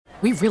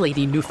We really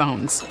need new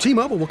phones.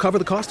 T-Mobile will cover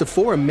the cost of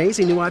 4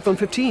 amazing new iPhone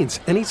 15s,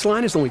 and each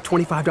line is only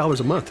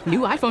 $25 a month. New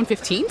iPhone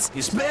 15s?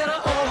 It's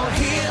better over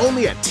here.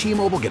 Only at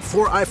T-Mobile, get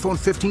 4 iPhone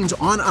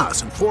 15s on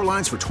us and 4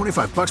 lines for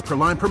 $25 per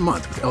line per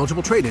month with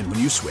eligible trade-in when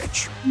you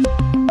switch.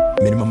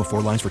 Minimum of 4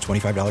 lines for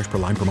 $25 per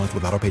line per month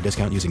with autopay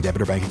discount using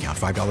debit or bank account.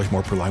 $5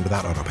 more per line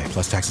without autopay,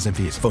 plus taxes and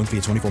fees. Phone fee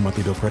at 24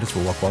 monthly bill credits for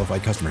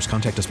well-qualified customers.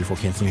 Contact us before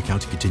canceling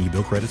account to continue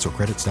bill credits or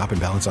credit stop and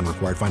balance on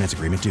required finance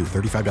agreement due.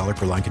 $35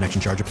 per line connection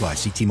charge applies.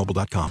 See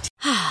T-Mobile.com.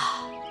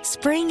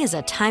 Spring is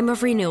a time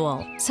of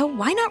renewal, so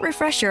why not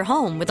refresh your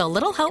home with a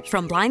little help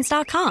from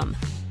Blinds.com?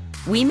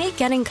 We make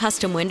getting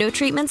custom window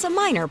treatments a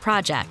minor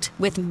project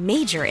with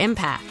major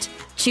impact.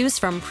 Choose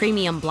from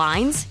premium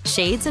blinds,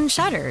 shades, and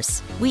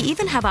shutters. We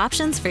even have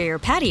options for your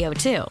patio,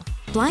 too.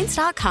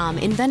 Blinds.com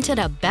invented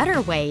a better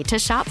way to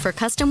shop for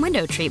custom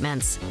window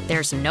treatments.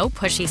 There's no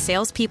pushy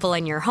salespeople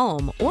in your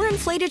home or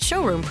inflated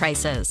showroom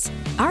prices.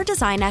 Our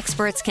design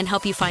experts can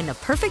help you find the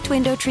perfect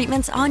window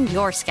treatments on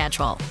your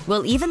schedule.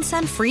 We'll even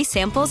send free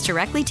samples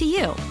directly to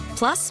you.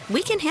 Plus,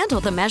 we can handle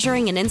the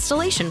measuring and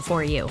installation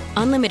for you.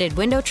 Unlimited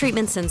window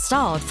treatments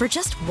installed for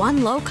just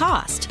one low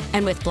cost.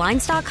 And with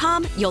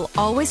Blinds.com, you'll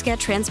always get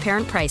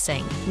transparent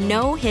pricing.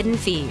 No hidden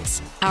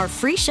fees. Our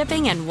free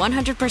shipping and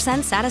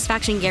 100%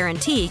 satisfaction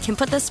guarantee can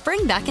put the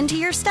spring back into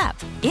your step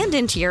and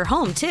into your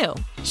home, too.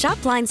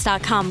 Shop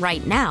Blinds.com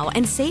right now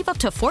and save up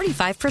to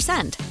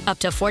 45%. Up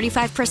to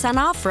 45%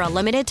 off for a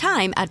limited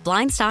time at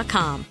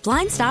Blinds.com.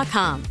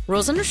 Blinds.com.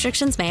 Rules and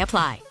restrictions may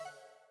apply.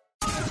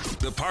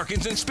 The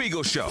Parkinson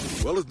Spiegel Show.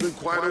 Well, it's been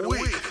quite a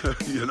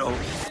week, you know.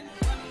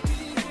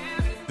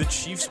 The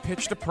Chiefs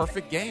pitched a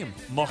perfect game.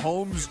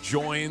 Mahomes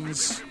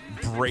joins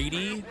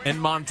Brady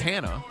and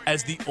Montana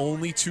as the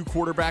only 2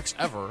 quarterbacks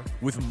ever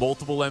with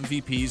multiple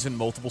MVPs and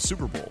multiple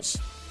Super Bowls.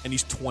 And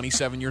he's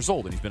 27 years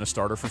old, and he's been a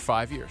starter for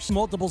 5 years.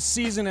 Multiple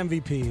season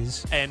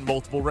MVPs. And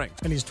multiple rings.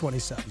 And he's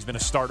 27. He's been a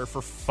starter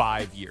for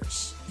 5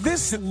 years.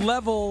 This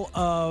level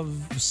of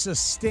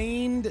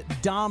sustained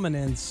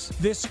dominance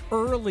this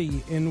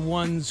early in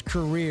one's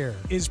career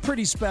is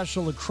pretty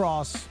special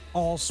across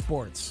all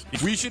sports.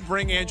 We should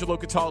bring Angelo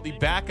Cataldi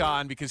back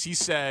on because he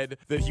said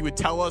that he would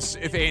tell us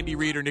if Andy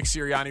Reid or Nick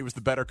Sirianni was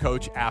the better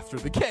coach after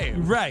the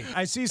game. Right.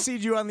 I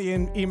CC'd you on the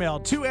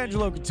email to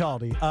Angelo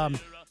Cataldi.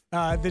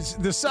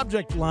 The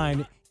subject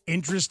line,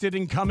 interested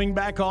in coming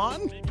back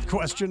on?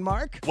 Question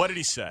mark. What did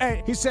he say?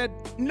 Hey, he said,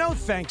 no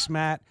thanks,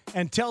 Matt,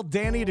 and tell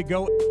Danny to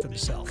go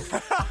himself.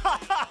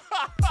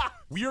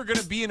 We are going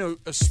to be in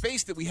a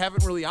space that we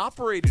haven't really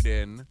operated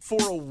in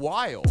for a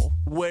while,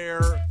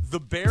 where the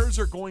Bears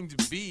are going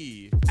to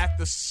be at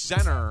the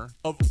center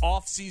of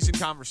off-season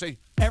conversation.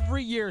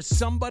 Every year,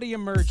 somebody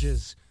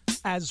emerges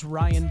as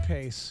Ryan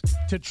Pace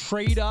to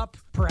trade up,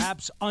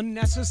 perhaps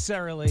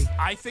unnecessarily.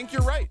 I think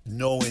you're right.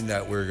 Knowing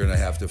that we're going to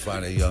have to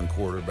find a young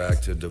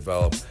quarterback to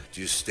develop,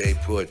 do you stay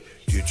put?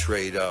 Do you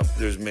trade up?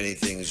 There's many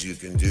things you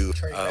can do.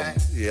 Trade back?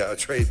 Yeah,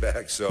 trade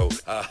back. So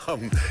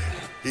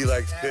he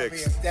likes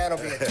picks. That'll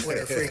be a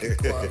Twitter freaking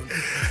quote.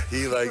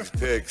 He likes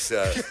picks.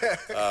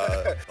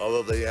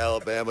 Although the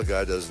Alabama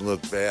guy doesn't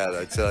look bad,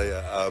 I tell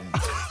you.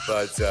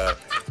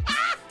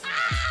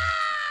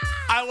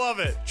 I love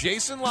it.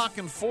 Jason La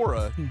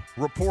Canfora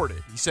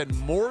reported. He said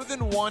more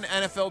than one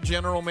NFL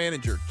general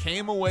manager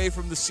came away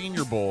from the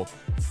Senior Bowl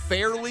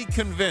fairly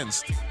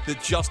convinced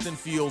that Justin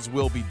Fields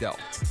will be dealt.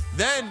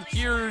 Then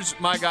here's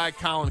my guy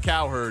Colin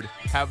Cowherd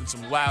having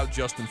some loud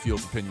Justin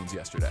Fields opinions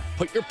yesterday.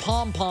 Put your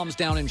pom-poms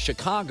down in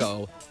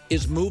Chicago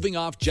is moving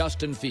off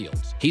Justin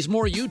Fields. He's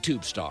more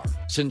YouTube star.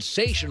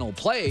 Sensational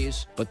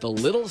plays, but the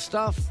little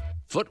stuff,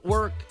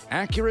 footwork,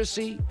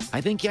 accuracy,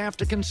 I think you have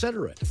to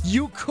consider it.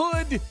 You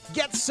could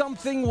get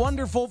something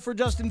wonderful for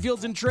Justin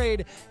Fields in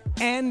trade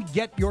and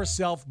get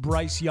yourself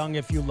Bryce Young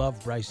if you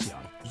love Bryce Young.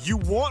 You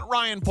want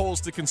Ryan Poles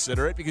to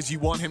consider it because you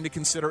want him to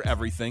consider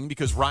everything,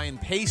 because Ryan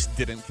Pace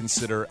didn't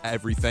consider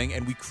everything,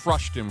 and we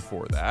crushed him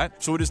for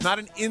that. So it is not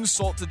an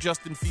insult to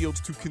Justin Fields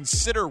to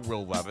consider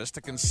Will Levis,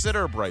 to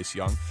consider Bryce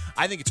Young.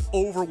 I think it's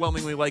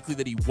overwhelmingly likely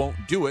that he won't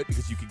do it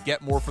because you could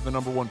get more for the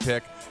number 1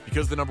 pick,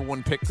 because the number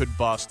 1 pick could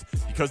bust,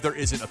 because there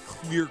isn't a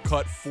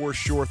clear-cut for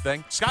sure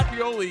thing. Scott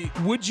Pioli.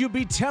 Would you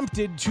be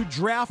tempted to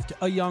draft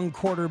a young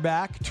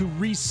quarterback to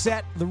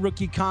reset the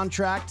rookie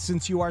contract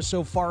since you are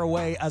so far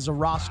away as a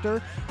roster?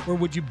 Or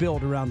would you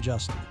build around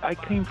Justin? I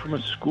came from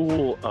a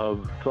school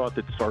of thought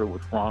that started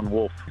with Ron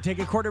Wolf. You take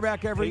a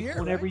quarterback every year.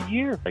 One right? every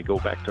year. I go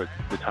back to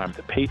the time of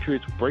the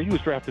Patriots. Brady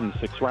was drafted in the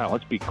 6th round.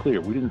 Let's be clear.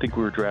 We didn't think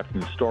we were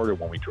drafting the starter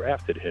when we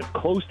drafted him.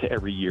 Close to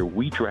every year,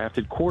 we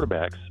drafted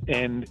quarterbacks,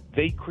 and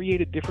they create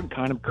a different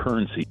kind of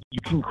currency.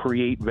 You can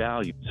create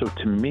value. So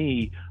to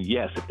me,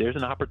 yes, if there's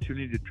an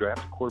opportunity to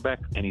draft a quarterback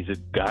and he's a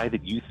guy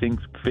that you think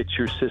fits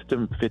your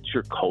system, fits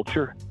your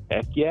culture,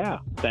 heck yeah.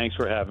 Thanks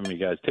for having me,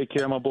 guys. Take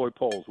care of my boy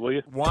Poles, will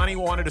you? Wani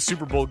wanted a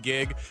Super Bowl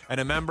gig, and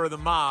a member of the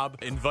mob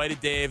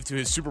invited Dave to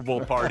his Super Bowl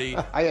party.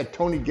 I had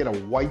Tony get a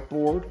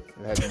whiteboard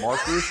and had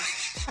markers.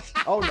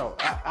 Oh, no.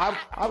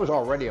 I was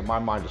already in my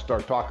mind to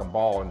start talking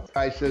ball. And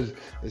I says,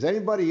 is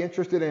anybody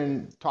interested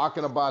in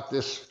talking about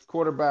this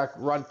quarterback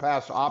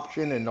run-pass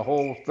option and the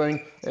whole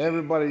thing?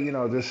 Everybody,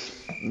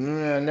 just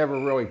never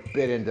really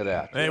bit into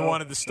that. They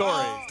wanted the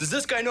story. Does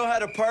this guy know how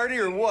to party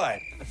or what?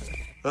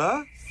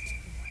 Huh?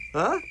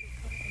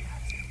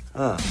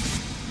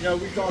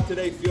 We call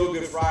today Feel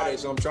Good Friday,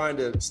 so I'm trying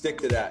to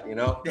stick to that,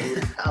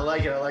 I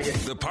like it.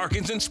 The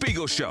Parkinson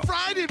Spiegel Show.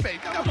 Friday, baby.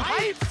 I'm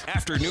hyped.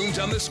 Afternoons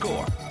on the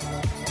Score.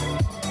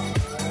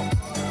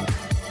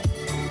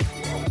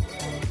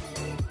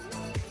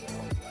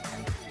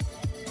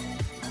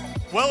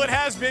 Well, it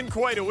has been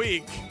quite a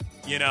week,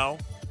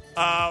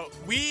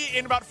 We,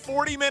 in about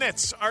 40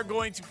 minutes, are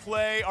going to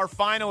play our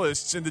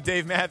finalists in the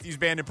Dave Matthews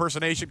Band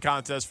impersonation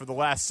contest for the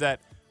last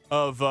set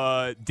of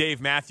Dave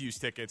Matthews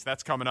tickets.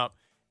 That's coming up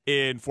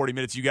in 40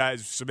 minutes. You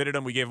guys submitted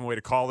them. We gave them away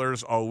to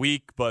callers all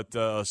week, but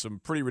some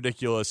pretty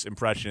ridiculous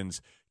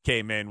impressions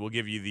came in. We'll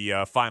give you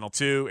the final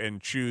two and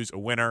choose a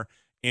winner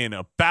in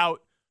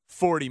about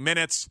 40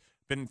 minutes.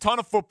 Been a ton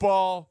of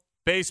football,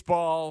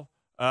 baseball,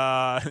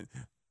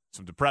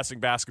 some depressing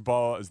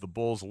basketball as the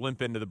Bulls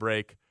limp into the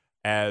break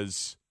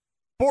as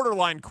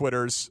borderline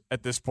quitters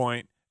at this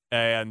point,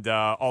 and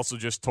also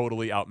just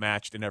totally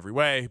outmatched in every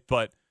way.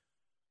 But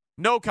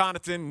no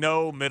Connaughton,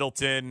 no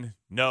Middleton,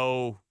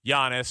 no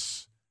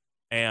Giannis,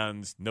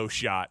 and no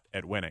shot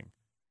at winning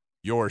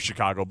your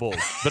Chicago Bulls.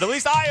 But at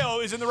least Io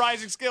is in the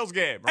Rising Skills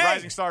game, or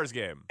Rising Stars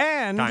game,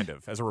 and kind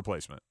of, as a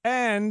replacement.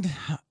 And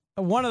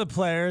one of the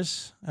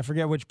players, I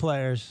forget which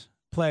player,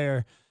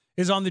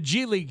 is on the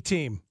G League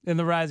team in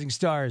the Rising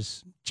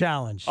Stars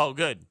Challenge. Oh,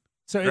 good.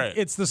 So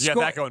it's the you score.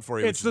 got that going for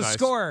you. It's the nice.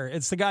 scorer.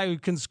 It's the guy who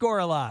can score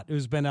a lot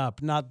who's been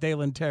up, not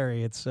Dalen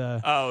Terry. It's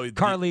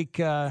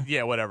Karlik.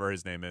 Yeah, whatever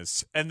his name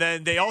is. And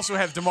then they also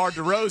have DeMar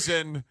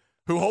DeRozan,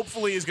 who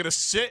hopefully is going to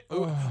sit.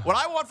 What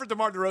I want for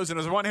DeMar DeRozan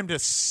is I want him to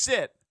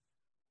sit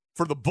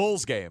for the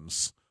Bulls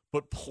games,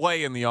 but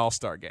play in the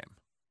All-Star game.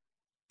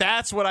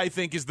 That's what I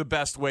think is the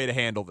best way to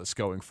handle this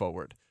going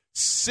forward.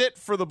 Sit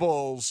for the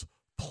Bulls,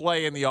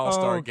 play in the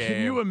All-Star game.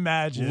 Can you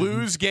imagine?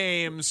 Lose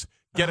games,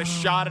 get a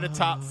shot at a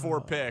top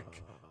 4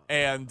 pick,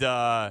 and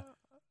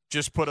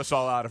just put us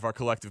all out of our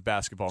collective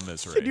basketball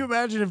misery. Can you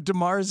imagine if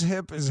DeMar's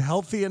hip is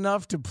healthy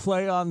enough to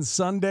play on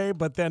Sunday,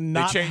 but then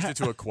not? They changed it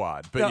to a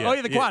quad.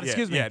 But the quad,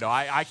 excuse me. Yeah, no,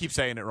 I keep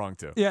saying it wrong,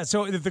 too. Yeah,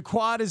 so if the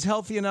quad is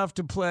healthy enough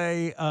to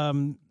play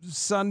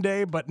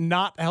Sunday, but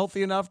not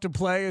healthy enough to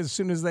play as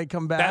soon as they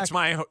come back. That's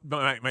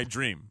my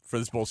dream for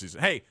this bowl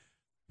season. Hey,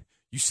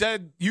 you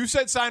said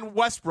sign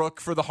Westbrook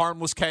for the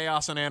harmless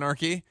chaos and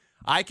anarchy.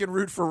 I can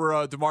root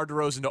for DeMar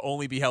DeRozan to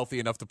only be healthy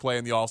enough to play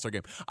in the All-Star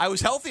game. I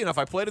was healthy enough.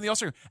 I played in the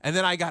All-Star game, and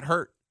then I got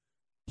hurt.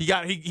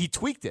 He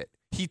tweaked it.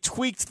 He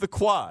tweaked the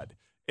quad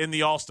in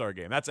the All-Star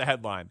game. That's a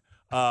headline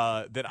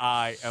that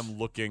I am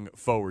looking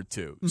forward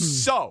to.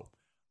 So,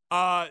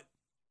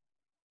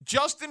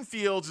 Justin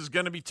Fields is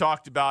going to be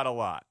talked about a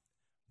lot,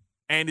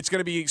 and it's going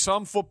to be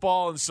some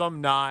football and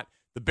some not.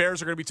 The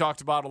Bears are going to be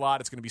talked about a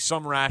lot. It's going to be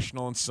some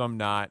rational and some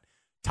not.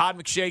 Todd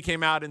McShay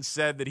came out and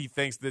said that he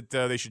thinks that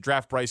they should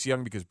draft Bryce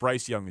Young because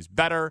Bryce Young is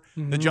better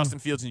than Justin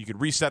Fields, and you could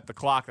reset the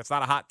clock. That's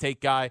not a hot take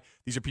guy.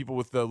 These are people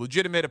with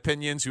legitimate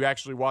opinions who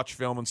actually watch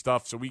film and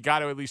stuff, so we got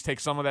to at least take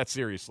some of that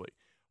seriously.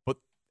 But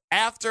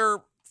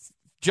after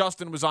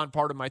Justin was on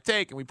Part of My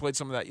Take, and we played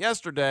some of that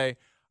yesterday,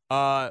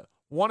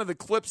 one of the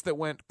clips that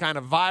went kind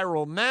of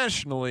viral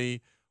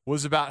nationally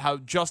was about how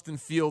Justin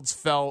Fields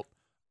felt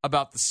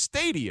about the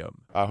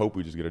stadium. I hope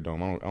we just get a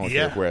dome. I don't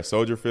care if we're at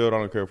Soldier Field. I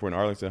don't care if we're in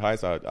Arlington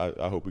Heights. I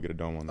hope we get a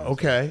dome on that.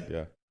 Okay. So,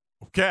 yeah.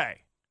 Okay.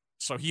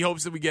 So he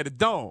hopes that we get a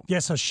dome. Yeah,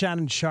 so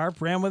Shannon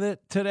Sharp ran with it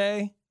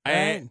today.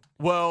 And,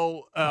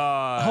 well,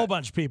 a whole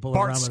bunch of people.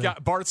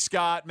 Bart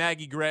Scott,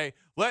 Maggie Gray.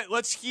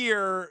 Let's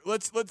hear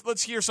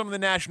some of the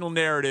national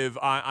narrative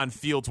on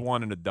Fields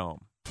one in a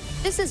dome.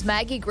 This is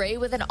Maggie Gray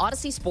with an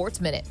Odyssey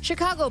Sports Minute.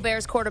 Chicago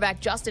Bears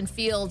quarterback Justin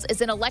Fields is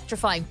an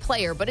electrifying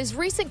player, but his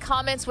recent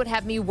comments would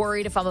have me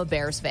worried if I'm a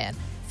Bears fan.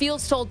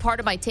 Fields told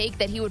Part of My Take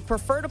that he would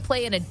prefer to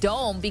play in a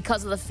dome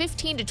because of the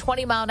 15 to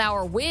 20 mile an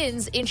hour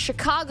winds in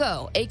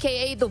Chicago,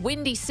 a.k.a. the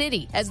Windy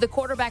City. As the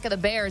quarterback of the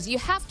Bears, you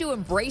have to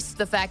embrace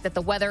the fact that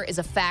the weather is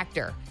a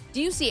factor.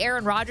 Do you see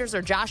Aaron Rodgers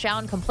or Josh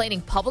Allen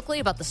complaining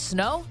publicly about the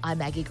snow? I'm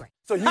Maggie Gray.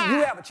 So you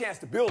have a chance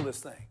to build this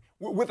thing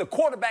with a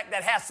quarterback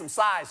that has some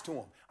size to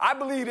him. I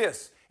believe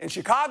this. In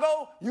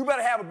Chicago, you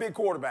better have a big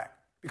quarterback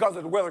because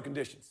of the weather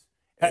conditions.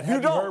 If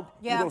you don't,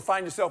 you're going to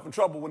find yourself in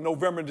trouble when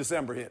November and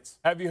December hits.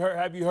 Have you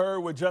heard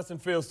what Justin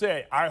Fields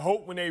said? I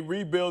hope when they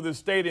rebuild the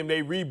stadium,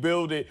 they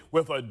rebuild it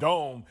with a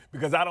dome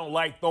because I don't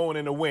like throwing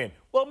in the wind.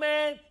 Well,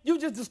 man, you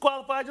just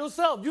disqualified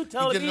yourself. You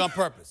telling me. He did it on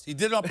purpose. He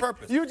did it on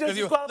purpose. You just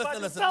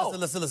disqualified yourself.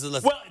 Listen.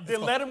 Well,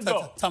 then let him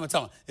go. Tell me.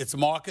 It's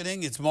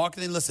marketing.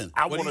 Listen.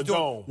 I want a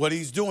dome. What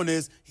he's doing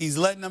is he's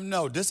letting them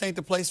know this ain't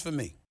the place for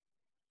me.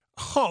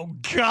 Oh,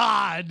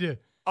 God.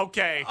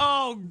 Okay.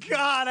 Oh,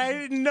 God, I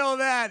didn't know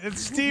that. And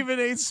Stephen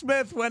A.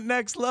 Smith went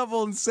next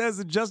level and says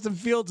that Justin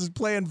Fields is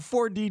playing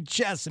 4D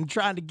chess and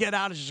trying to get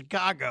out of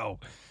Chicago.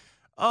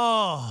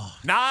 Oh,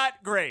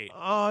 not great.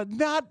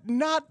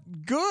 Not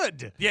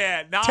good.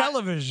 Yeah, not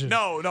television.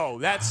 No,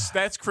 that's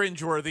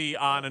cringeworthy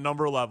on a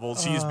number of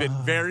levels. He's been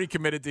very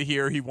committed to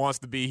here. He wants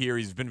to be here.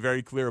 He's been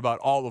very clear about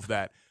all of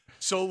that.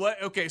 So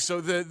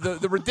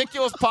the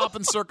ridiculous pomp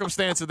and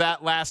circumstance of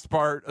that last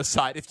part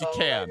aside, if you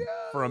can,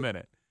 for a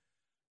minute,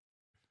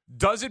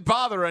 does it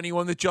bother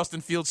anyone that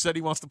Justin Fields said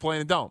he wants to play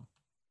in a dome?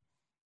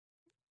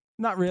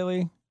 Not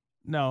really.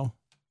 No.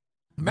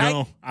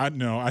 No,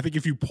 I think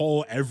if you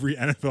poll every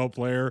NFL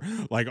player,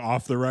 like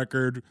off the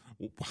record,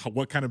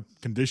 what kind of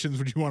conditions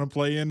would you want to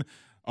play in?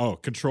 Oh,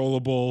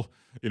 controllable,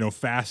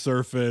 fast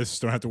surface,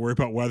 don't have to worry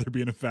about weather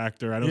being a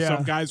factor. I know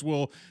some guys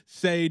will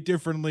say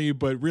differently,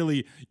 but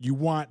really you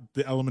want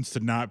the elements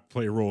to not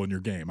play a role in your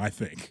game, I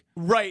think.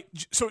 Right.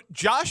 So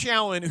Josh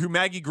Allen, who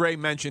Maggie Gray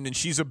mentioned, and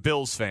she's a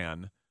Bills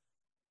fan,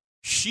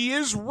 she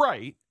is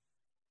right.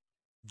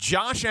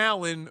 Josh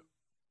Allen,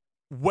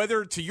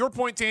 whether, to your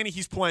point, Tanny,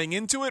 he's playing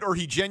into it or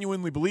he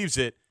genuinely believes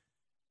it,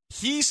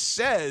 he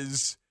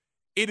says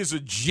it is a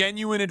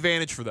genuine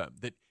advantage for them,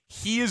 that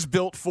he is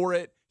built for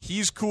it.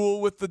 He's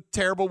cool with the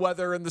terrible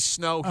weather and the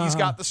snow. He's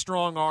got the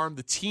strong arm.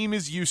 The team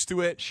is used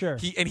to it. Sure.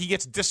 He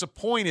gets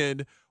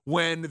disappointed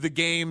when the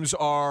games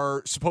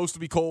are supposed to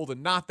be cold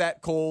and not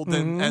that cold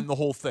and the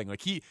whole thing.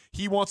 Like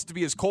he wants it to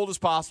be as cold as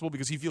possible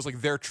because he feels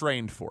like they're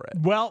trained for it.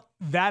 Well,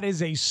 that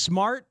is a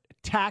smart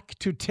tack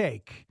to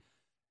take.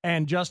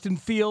 And Justin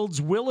Fields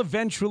will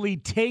eventually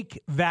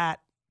take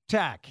that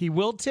tack. He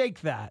will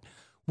take that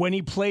when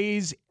he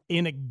plays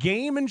in a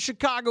game in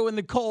Chicago in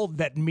the cold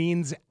that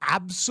means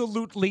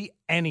absolutely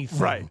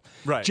anything.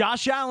 Right.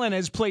 Josh Allen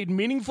has played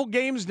meaningful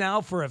games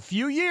now for a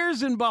few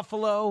years in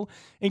Buffalo,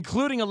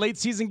 including a late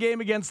season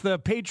game against the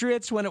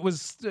Patriots when it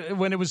was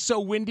so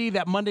windy,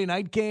 that Monday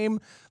night game.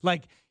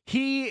 Like,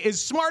 he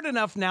is smart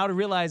enough now to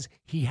realize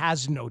he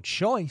has no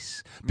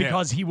choice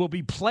because he will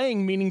be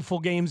playing meaningful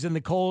games in the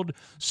cold.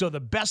 So the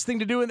best thing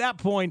to do at that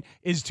point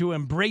is to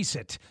embrace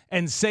it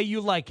and say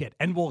you like it.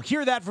 And we'll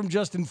hear that from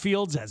Justin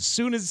Fields as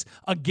soon as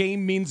a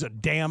game means a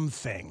damn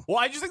thing. Well,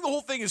 I just think the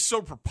whole thing is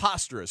so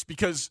preposterous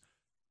because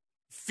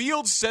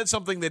Fields said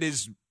something that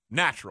is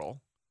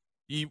natural.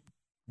 You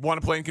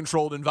want to play in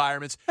controlled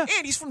environments. And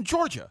he's from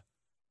Georgia.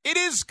 It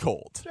is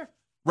cold. Sure.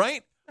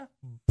 Right?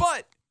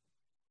 But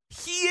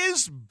he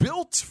is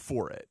built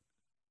for it.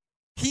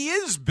 He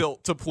is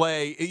built to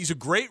play. He's a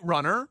great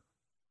runner.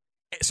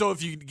 So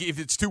if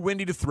it's too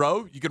windy to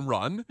throw, you can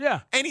run.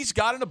 Yeah. And he's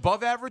got an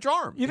above-average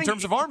arm in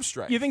terms of arm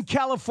strength. You think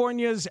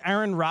California's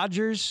Aaron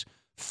Rodgers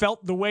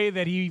felt the way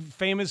that he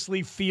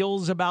famously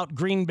feels about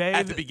Green Bay?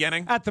 At the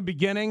beginning? At the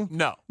beginning?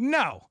 No.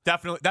 No.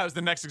 Definitely. That was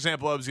the next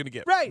example I was going to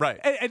give. Right.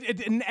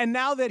 And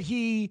now that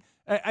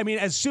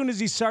as soon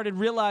as he started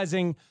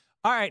realizing,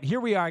 all right, here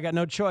we are. I got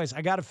no choice.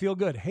 I got to feel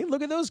good. Hey,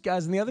 look at those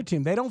guys on the other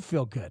team. They don't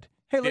feel good.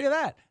 Hey, look at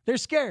that. They're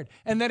scared.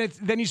 And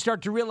then you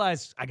start to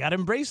realize, I got to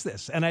embrace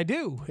this. And I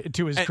do,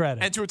 to his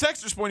credit. And to a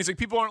texter's point, he's like,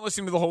 people aren't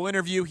listening to the whole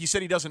interview. He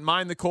said he doesn't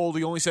mind the cold.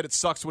 He only said it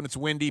sucks when it's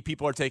windy.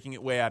 People are taking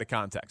it way out of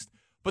context.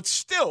 But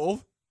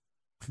still,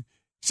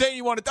 saying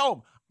you want a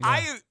dome.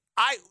 Yeah.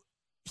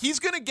 He's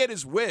going to get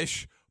his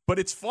wish, but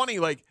it's funny,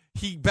 like,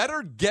 he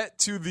better get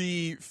to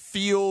the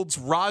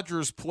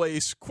Fields-Rodgers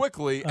place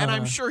quickly, and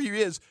I'm sure he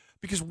is.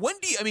 Because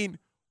what do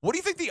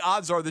you think the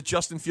odds are that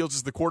Justin Fields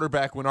is the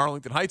quarterback when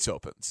Arlington Heights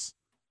opens?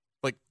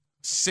 Like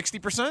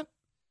 60%?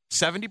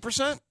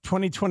 70%?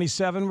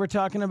 2027 we're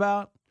talking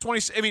about?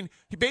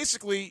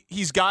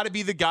 He's got to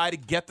be the guy to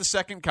get the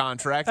second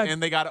contract,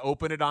 and they got to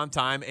open it on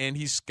time, and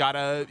he's got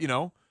to, they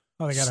got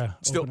to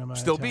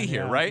still be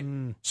here, right?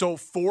 So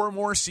 4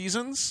 more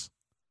seasons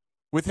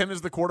with him as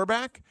the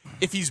quarterback.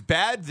 If he's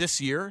bad this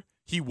year,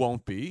 he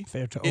won't be. They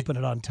have to open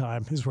it on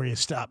time is where you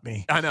stop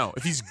me. I know.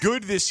 If he's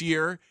good this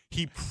year,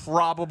 he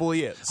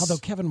probably is. Although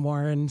Kevin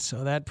Warren,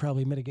 so that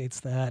probably mitigates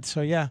that.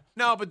 So, yeah.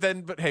 No, but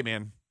hey,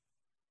 man,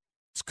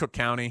 it's Cook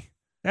County.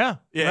 Yeah,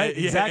 right,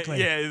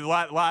 exactly. Yeah, a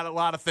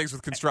lot of things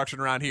with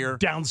construction around here.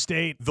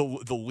 Downstate.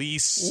 The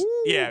lease.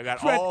 Ooh, we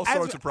got all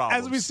sorts of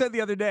problems. As we said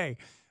the other day,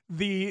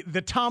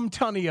 the Tom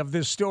Tunney of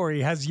this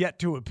story has yet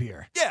to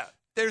appear. Yeah,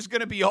 there's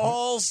going to be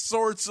all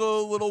sorts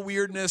of little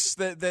weirdness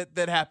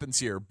that happens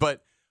here.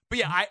 But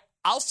yeah,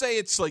 I'll say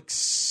it's like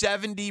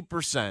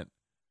 70%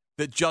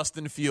 that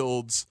Justin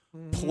Fields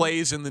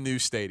plays in the new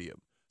stadium.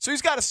 So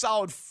he's got a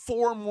solid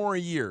 4 more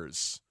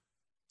years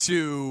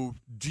to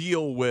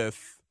deal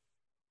with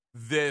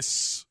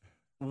this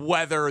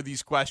weather,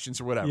 these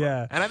questions or whatever.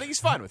 Yeah. And I think he's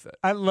fine with it.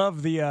 I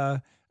love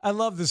the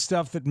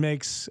stuff that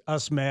makes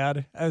us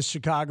mad as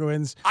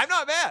Chicagoans. I'm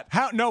not mad.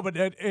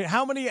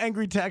 How many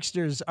angry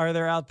texters are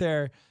there out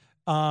there?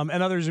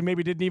 And others who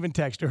maybe didn't even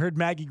text or heard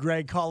Maggie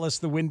Gray call us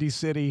the Windy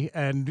City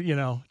and, think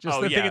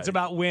it's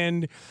about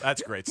wind.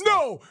 That's great stuff.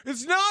 No,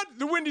 it's not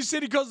the Windy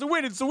City because the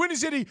wind. It's the Windy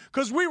City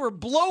because we were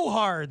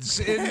blowhards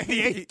in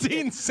the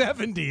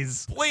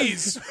 1870s.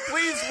 Please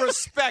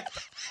respect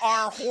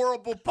our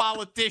horrible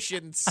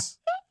politicians.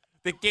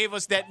 that gave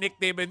us that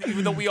nickname, and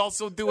even though we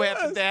also do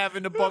happen to have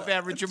an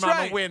above-average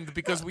amount of wind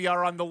because we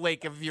are on the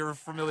lake, if you're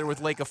familiar with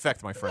lake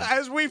effect, my friend.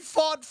 As we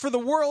fought for the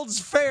World's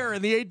Fair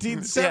in the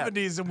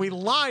 1870s, and we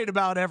lied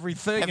about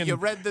everything. Have you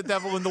read The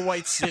Devil in the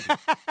White City?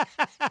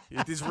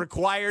 It is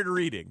required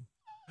reading.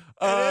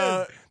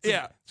 It's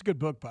a good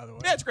book, by the way.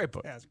 Yeah, it's a great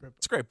book. Yeah, it's a great book.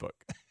 It's a great book.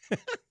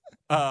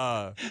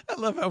 I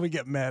love how we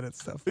get mad at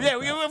stuff. Like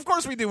that. Of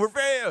course we do. We're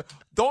very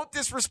don't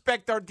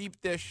disrespect our deep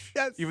dish,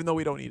 even though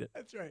we don't eat it.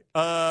 That's right.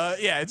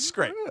 It's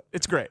great.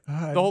 It's great.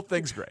 The whole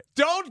thing's great.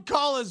 Don't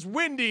call us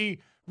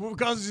windy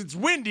because it's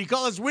windy.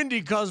 Call us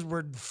windy because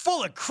we're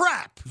full of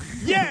crap.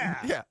 Yeah.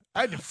 Yeah.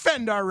 I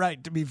defend our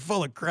right to be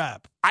full of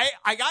crap.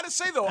 I gotta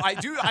say though, I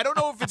don't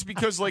know if it's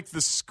because like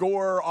the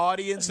Score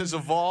audience has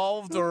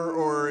evolved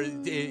or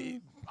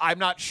I'm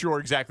not sure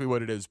exactly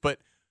what it is, but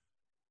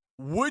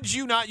would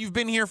you not? You've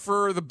been here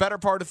for the better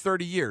part of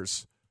 30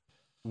 years.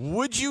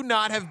 Would you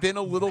not have been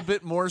a little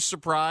bit more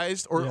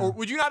surprised, or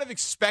would you not have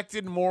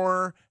expected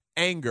more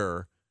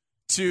anger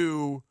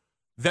to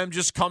them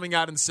just coming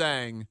out and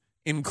saying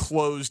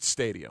enclosed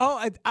stadium?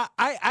 Oh,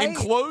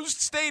 enclosed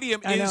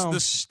stadium is the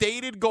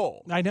stated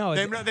goal. I know.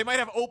 They might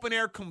have open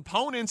air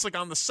components like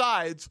on the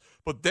sides,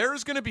 but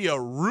there's going to be a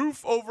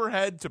roof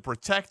overhead to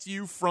protect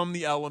you from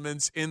the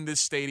elements in this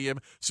stadium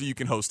so you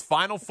can host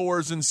Final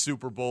Fours and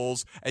Super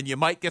Bowls, and you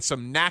might get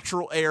some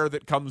natural air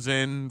that comes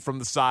in from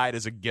the side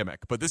as a gimmick.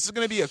 But this is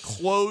going to be a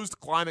closed,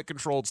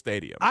 climate-controlled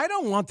stadium. I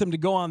don't want them to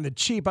go on the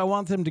cheap. I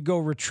want them to go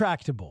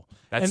retractable.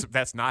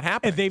 That's not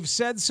happening. And they've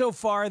said so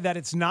far that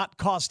it's not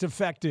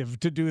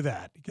cost-effective to do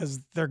that because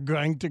they're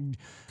going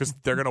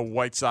to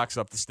White Sox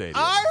up the stadium.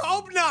 I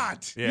hope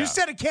not. Yeah. You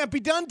said it can't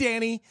be done,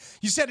 Danny.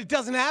 You said it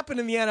doesn't happen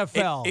in the NFL.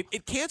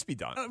 It can't be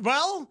done.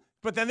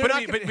 But then they're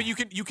not. But you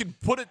can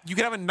put it. You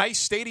can have a nice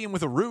stadium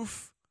with a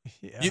roof.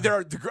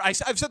 Yeah. I've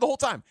said the whole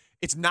time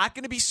it's not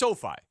going to be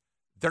SoFi.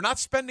 They're not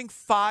spending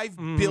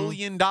 $5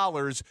 billion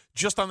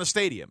just on the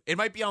stadium. It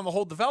might be on the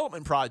whole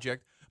development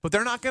project, but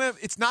they're not going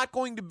to. It's not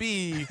going to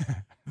be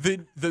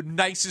the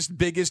nicest,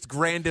 biggest,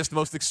 grandest,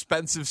 most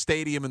expensive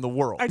stadium in the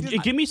world.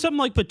 Give me something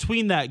like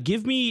between that.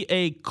 Give me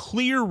a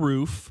clear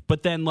roof,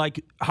 but then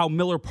like how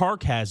Miller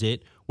Park has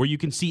it, where you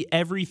can see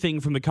everything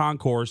from the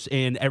concourse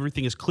and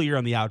everything is clear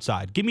on the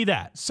outside. Give me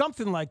that.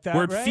 Something like that,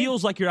 where it right?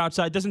 feels like you're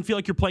outside. Doesn't feel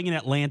like you're playing in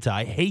Atlanta.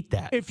 I hate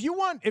that. If you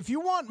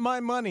want my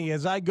money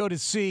as I go to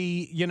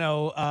see,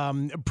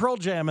 Pearl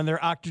Jam and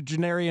their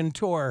octogenarian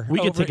tour, we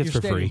get over at tickets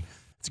your for stadium. free.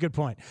 That's a good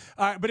point.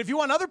 All right, but if you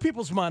want other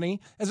people's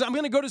money, as I'm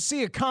going to go to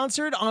see a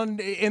concert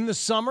in the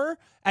summer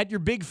at your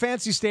big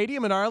fancy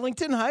stadium in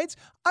Arlington Heights,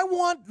 I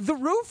want the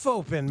roof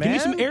open, man. Give me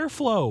some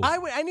airflow.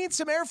 I need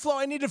some airflow.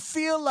 I need to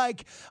feel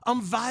like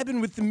I'm vibing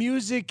with the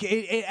music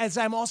as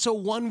I'm also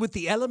one with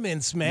the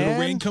elements, man. Little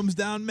rain comes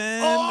down,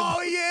 man.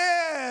 Oh,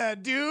 yeah,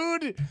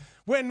 dude.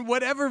 When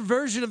whatever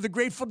version of the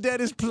Grateful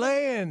Dead is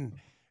playing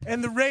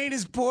and the rain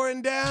is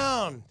pouring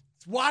down.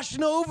 It's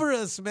washing over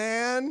us,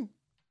 man.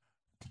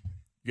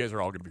 You guys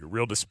are all going to be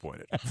real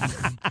disappointed.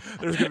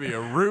 There's going to be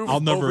a roof I'll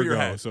never over your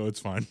go, head. so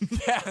it's fine.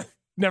 Yeah.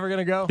 Never going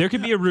to go? There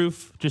could be a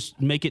roof. Just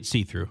make it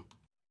see-through.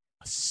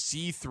 A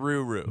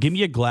see-through roof. Give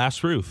me a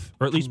glass roof,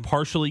 or at least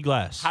partially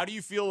glass. How do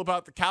you feel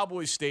about the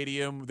Cowboys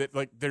stadium that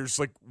like there's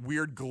like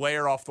weird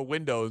glare off the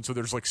window, and so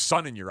there's like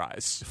sun in your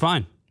eyes?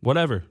 Fine.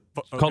 Whatever.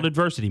 It's called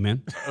adversity,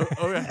 man.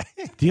 Okay.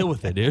 Deal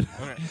with it, dude.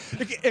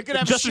 Okay. It could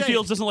have Justin a shade.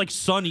 Fields doesn't like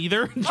sun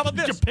either. How about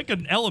this? Just pick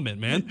an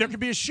element, man. There could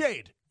be a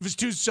shade. If it's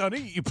too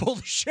sunny, you pull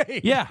the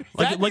shade. Yeah,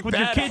 like with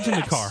your badass. kids in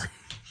the car.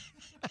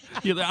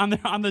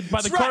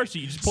 By the car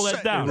seat, you just pull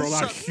that down. Roll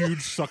out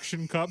huge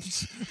suction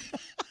cups.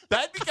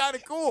 That'd be kind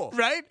of cool,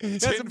 right?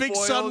 That's a big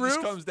sunroof.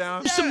 sunroof. Comes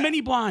down. Put some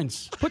mini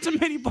blinds. Put some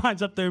mini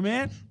blinds up there,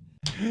 man.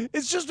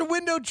 It's just a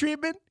window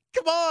treatment.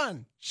 Come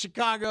on,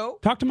 Chicago.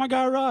 Talk to my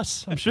guy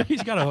Russ. I'm sure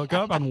he's got a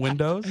hookup on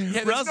Windows.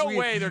 Yeah, there's no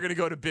way they're going to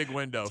go to big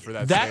window for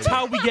that. That's stadium.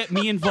 how we get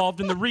me involved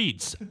in the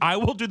reads. I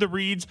will do the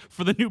reads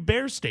for the new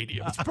Bears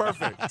stadium. It's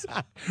perfect.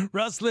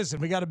 Russ,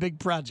 listen, we got a big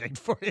project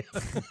for you.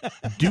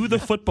 Do the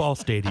football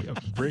stadium.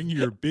 Bring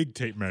your big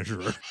tape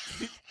measure.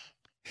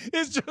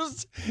 It's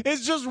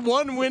just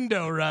one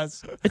window,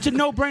 Russ. It's a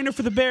no-brainer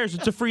for the Bears.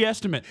 It's a free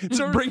estimate.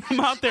 Just bring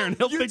him out there and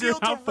he'll You figure deal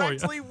it out for you.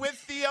 directly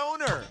with the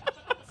owner.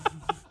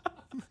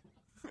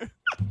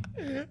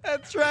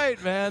 That's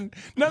right, man.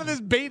 None of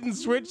this bait and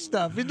switch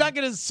stuff. He's not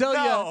going to sell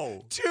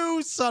you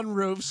 2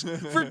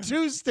 sunroofs for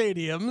 2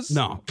 stadiums.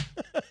 No.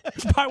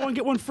 Just buy one,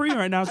 get one free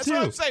right now, That's too.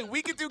 what I'm saying.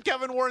 We could do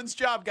Kevin Warren's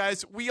job,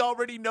 guys. We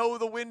already know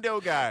the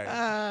window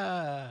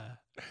guy.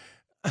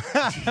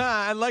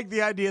 I like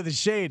the idea of the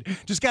shade.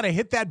 Just got to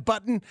hit that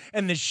button,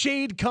 and the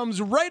shade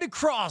comes right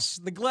across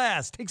the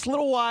glass. Takes a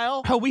little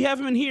while. Hell, we have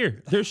them in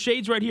here. There's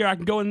shades right here. I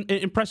can go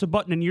and press a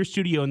button in your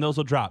studio, and those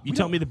will drop. You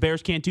tell me the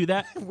Bears can't do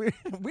that?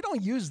 We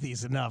don't use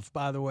these enough,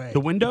 by the way. The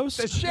windows?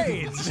 The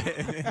shades.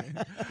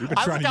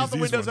 I look out the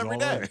windows every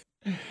day.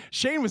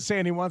 Shane was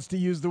saying he wants to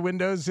use the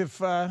windows if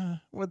what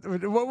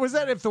was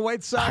that? If the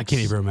White Sox? I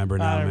can't even remember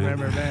now, I man.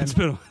 remember, man.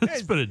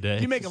 It's been a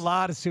day. You make a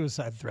lot of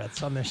suicide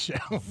threats on this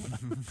show.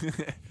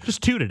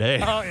 Just 2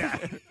 today. Oh yeah.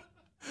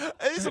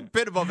 It's a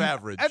bit above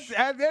average.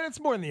 It's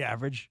more than the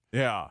average.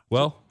 Yeah.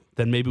 Well,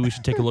 then maybe we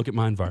should take a look at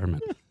my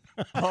environment.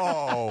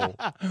 Oh.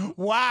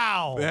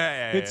 Wow.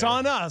 Yeah. It's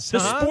on us. The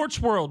huh? sports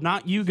world,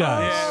 not you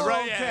guys. Yeah,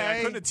 right. Okay.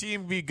 Yeah. Couldn't a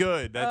team be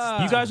good?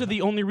 That's You guys are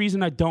the only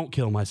reason I don't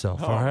kill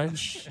myself, all right?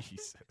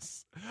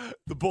 Jesus.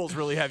 The Bulls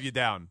really have you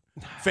down.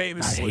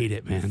 Famously. I hate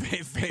it, man.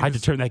 Famous. I had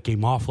to turn that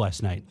game off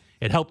last night.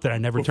 It helped that I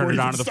never turned it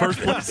on in the first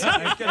place.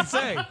 I was going to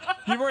say,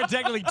 you weren't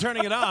technically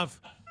turning it off.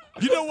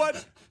 You know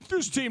what?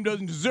 This team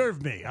doesn't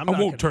deserve me. I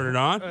won't turn it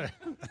on. That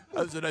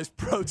was a nice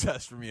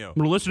protest from you. I'm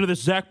going to listen to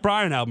this Zach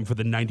Bryan album for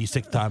the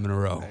 96th time in a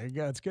row. There you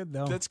go. It's good,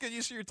 though. That's good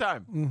use of your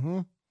time. Mm-hmm.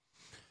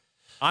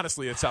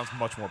 Honestly, it sounds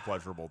much more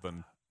pleasurable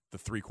than the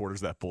 3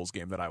 quarters of that Bulls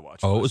game that I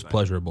watched. Oh, it last was night.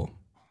 pleasurable.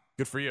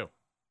 Good for you.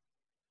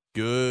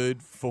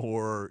 Good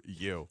for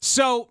you.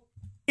 So,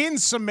 in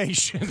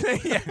summation.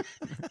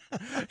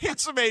 In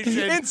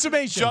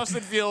summation.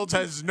 Justin Fields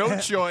has no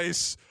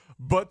choice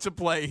but to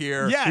play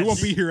here. Yes. He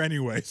won't be here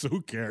anyway, so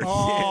who cares?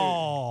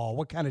 Oh,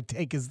 what kind of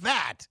take is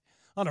that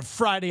on a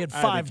Friday at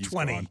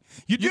 5:20?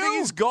 You think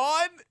he's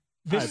gone?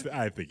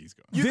 I think he's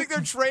gone. You think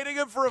they're trading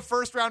him for a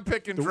first-round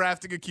pick and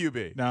drafting a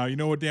QB? Now, you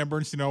know what Dan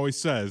Bernstein always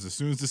says. As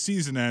soon as the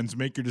season ends,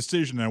 make your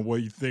decision on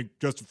whether you think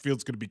Justin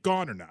Fields going to be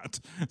gone or not.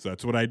 So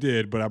that's what I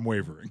did, but I'm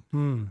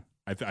wavering.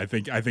 I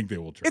think they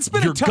will trade. It's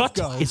been Your a tough gut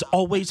go. is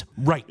always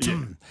right.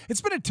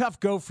 It's been a tough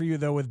go for you,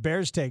 though, with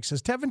Bears takes,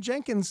 as Tevin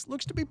Jenkins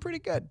looks to be pretty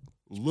good.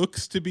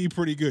 Looks to be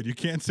pretty good. You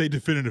can't say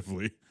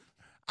definitively.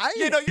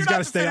 You're not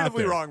gotta stay out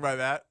definitively there. wrong by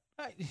that.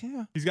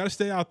 Yeah. He's got to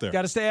stay out there.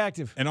 Got to stay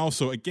active. And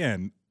also,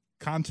 again,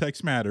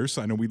 context matters.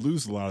 I know we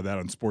lose a lot of that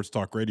on sports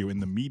talk radio in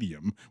the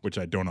medium, which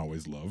I don't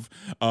always love.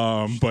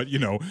 But you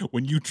know,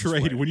 when you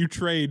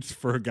trade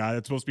for a guy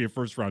that's supposed to be a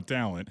first round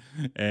talent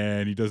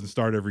and he doesn't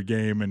start every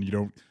game and you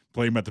don't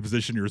play him at the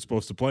position you're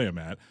supposed to play him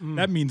at,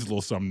 that means a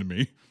little something to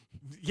me.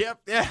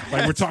 Yep. Yeah.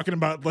 Like we're talking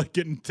about like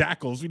getting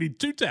tackles. We need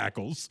 2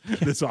 tackles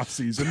this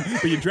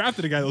offseason. But you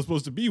drafted a guy that was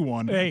supposed to be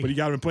one, but you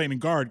got him playing in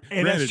guard.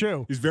 Hey, Granted, that's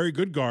true. He's very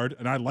good guard,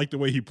 and I like the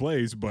way he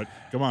plays, but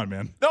come on,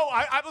 man. No,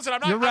 listen,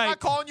 I'm not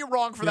calling you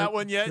wrong for that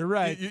one yet. You're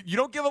right. You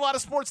don't give a lot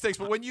of sports takes,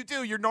 but when you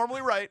do, you're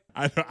normally right.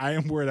 I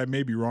am worried I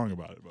may be wrong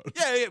about it. But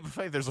Yeah.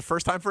 Hey, there's a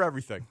first time for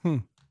everything.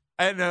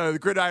 And the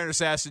Gridiron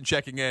Assassin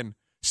checking in.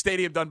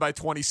 Stadium done by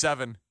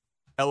 27.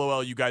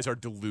 LOL, you guys are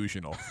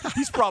delusional.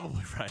 He's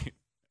probably right.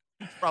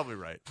 Probably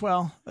right.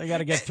 Well, they got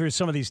to get through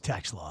some of these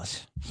tax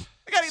laws.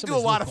 They got to do a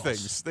lot of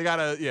things. They got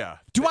to,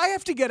 Do I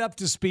have to get up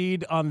to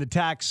speed on the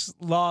tax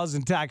laws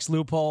and tax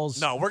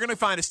loopholes? No, we're going to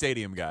find a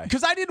stadium guy.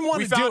 Because I didn't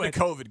want to do We found it. a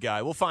COVID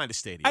guy. We'll find a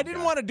stadium I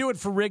didn't want to do it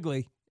for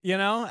Wrigley, you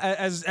know,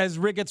 as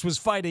Ricketts was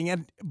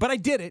fighting, but I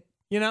did it,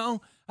 you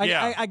know.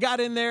 I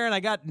got in there and I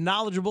got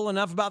knowledgeable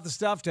enough about the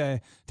stuff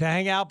to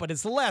hang out, but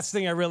it's the last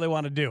thing I really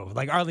want to do.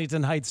 Like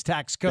Arlington Heights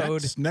tax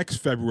code. That's next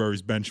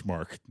February's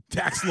benchmark.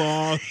 Tax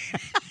law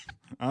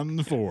on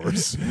the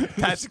 4s.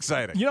 That's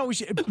exciting. You know, we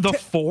should The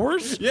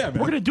 4s? Yeah, man. We're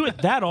going to do it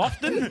that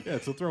often? Yeah,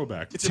 it's a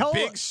throwback. It's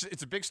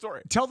a big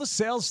story. Tell the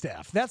sales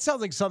staff. That sounds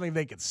like something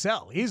they could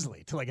sell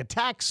easily to like a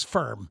tax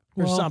firm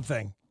or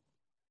something.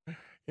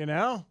 You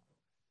know?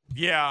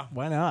 Yeah.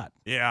 Why not?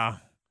 Yeah.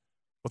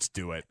 Let's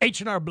do it.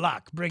 H&R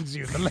Block brings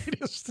you the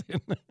latest.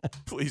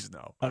 Please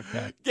no.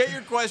 Okay. Get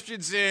your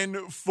questions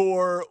in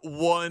for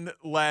one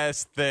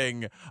last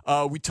thing.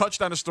 We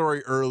touched on a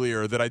story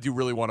earlier that I do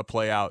really want to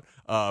play out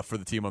for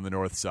the team on the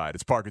north side.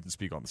 It's Parkinson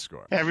Speak on the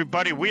Score. Hey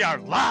everybody, we are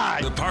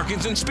live. The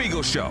Parkinson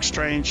Spiegel Show.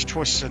 Strange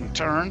twists and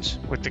turns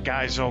with the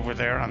guys over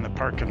there on the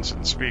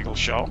Parkinson Spiegel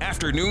Show.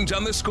 Afternoons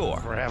on the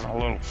Score. We're having a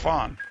little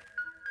fun.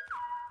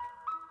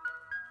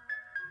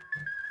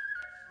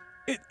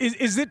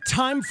 Is it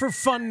time for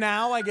fun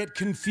now? I get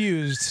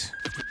confused,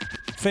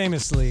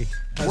 famously,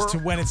 as to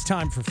when it's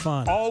time for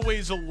fun.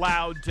 Always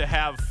allowed to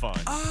have fun.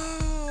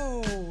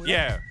 Oh.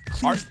 Yeah.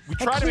 We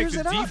try to make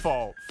the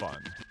default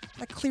fun.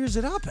 That clears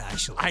it up,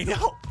 actually. I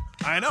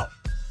know.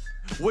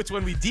 It's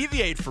when we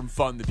deviate from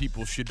fun that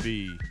people should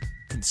be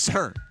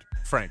concerned,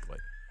 frankly.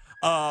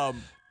 I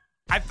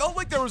felt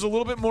like there was a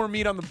little bit more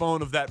meat on the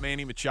bone of that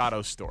Manny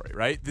Machado story,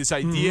 right? This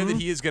idea that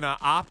he is going to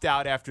opt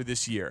out after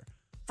this year.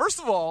 First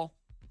of all,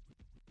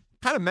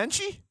 kind of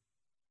menschy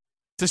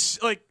to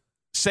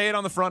say it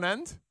on the front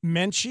end.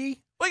 Menschy?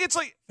 Like it's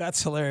like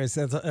that's hilarious.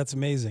 That's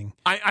amazing.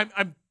 I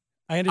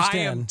understand. I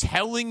am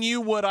telling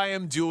you what I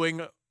am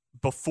doing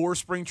before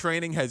spring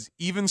training has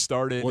even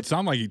started. Well, it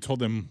sounded like he told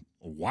them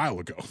a while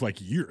ago,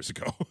 like years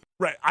ago.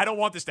 Right. I don't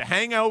want this to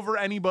hang over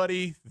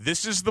anybody.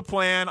 This is the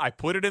plan. I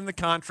put it in the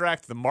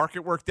contract. The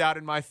market worked out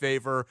in my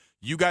favor.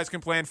 You guys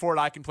can plan for it.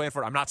 I can plan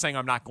for it. I'm not saying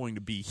I'm not going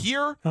to be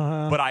here,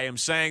 but I am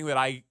saying that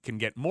I can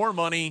get more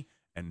money.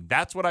 And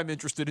that's what I'm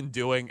interested in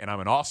doing, and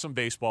I'm an awesome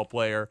baseball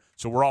player.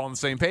 So we're all on the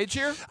same page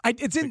here?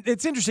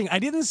 It's interesting. I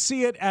didn't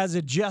see it as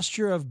a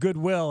gesture of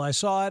goodwill. I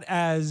saw it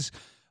as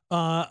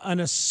an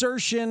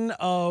assertion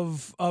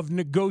of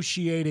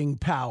negotiating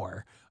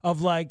power,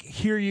 of like,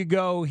 here you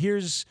go,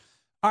 here's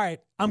All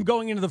right, I'm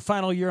going into the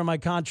final year of my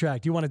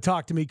contract. You want to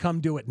talk to me? Come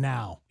do it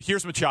now.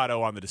 Here's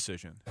Machado on the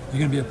decision. You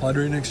going to be a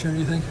Padre next year,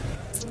 you think?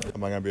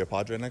 Am I going to be a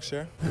Padre next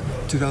year?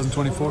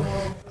 2024?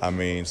 I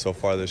mean, so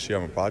far this year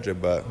I'm a Padre,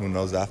 but who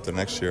knows after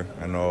next year?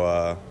 I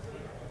know,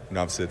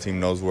 obviously the team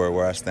knows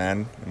where I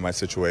stand in my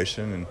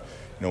situation, and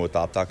with the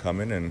opt-out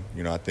coming, and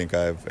I think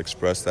I've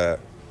expressed that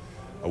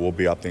I will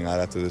be opting out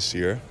after this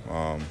year.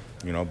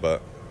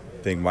 But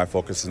I think my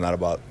focus is not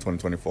about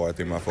 2024. I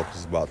think my focus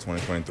is about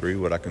 2023,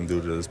 what I can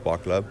do to this ball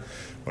club,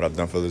 what I've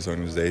done for this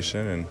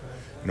organization, and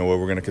what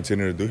we're going to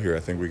continue to do here. I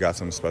think we got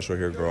something special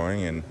here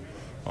growing, and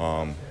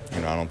I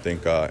don't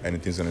think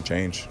anything's going to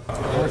change.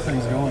 How are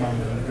things going on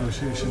the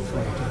negotiation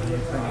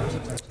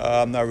front?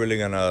 I'm not really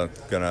gonna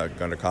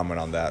comment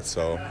on that.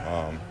 So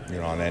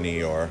on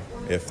any or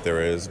if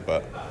there is,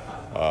 but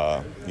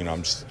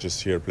I'm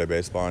just here to play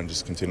baseball and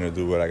just continue to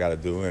do what I got to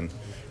do, and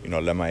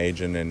let my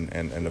agent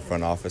and the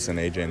front office and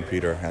AJ and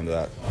Peter handle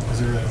that. Is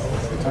there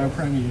a time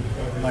frame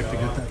you'd like to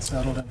get that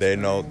settled? They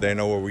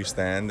know where we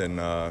stand, and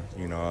I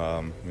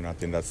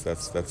think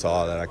that's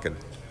all that I could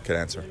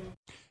answer.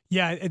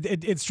 Yeah,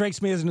 it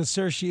strikes me as an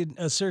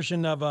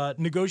assertion of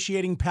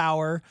negotiating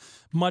power,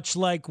 much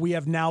like we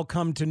have now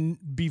come to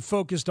be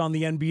focused on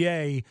the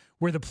NBA,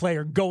 where the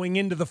player going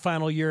into the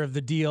final year of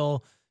the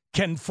deal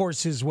can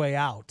force his way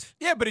out.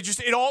 Yeah, but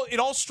it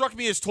all struck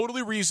me as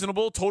totally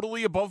reasonable,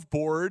 totally above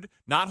board,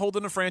 not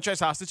holding a franchise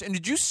hostage. And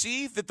did you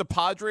see that the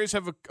Padres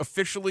have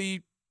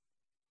officially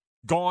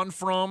gone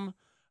from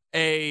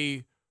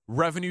a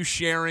revenue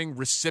sharing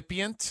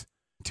recipient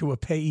to a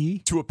payee?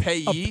 To a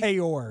payee? A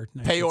payor.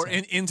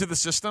 Payor into the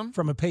system?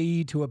 From a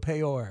payee to a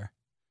payor.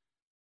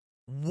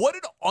 What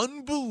an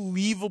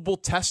unbelievable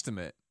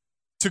testament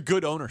to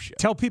good ownership.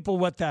 Tell people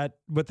what that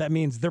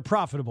means. They're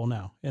profitable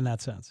now in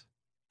that sense.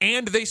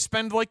 And they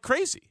spend like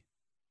crazy.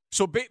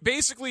 So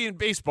basically in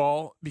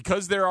baseball,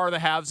 because there are the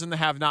haves and the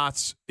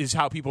have-nots is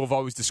how people have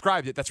always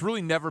described it, that's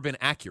really never been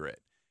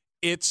accurate.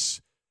 It's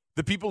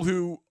the people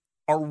who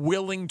are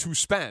willing to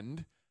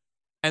spend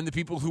and the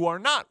people who are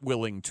not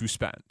willing to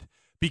spend.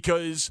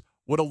 Because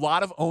what a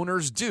lot of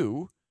owners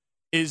do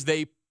is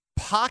they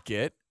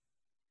pocket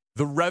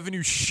the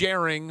revenue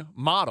sharing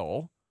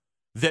model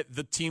that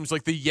the teams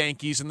like the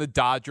Yankees and the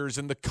Dodgers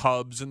and the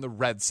Cubs and the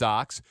Red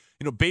Sox,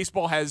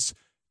 baseball has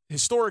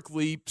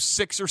historically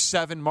 6 or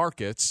 7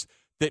 markets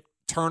that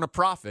turn a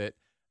profit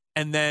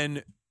and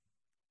then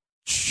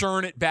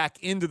churn it back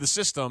into the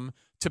system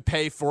to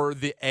pay for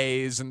the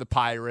A's and the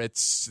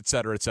Pirates, et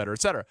cetera, et cetera,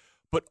 et cetera.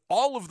 But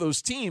all of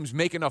those teams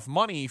make enough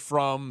money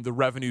from the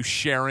revenue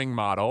sharing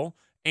model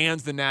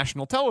and the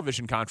national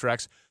television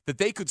contracts that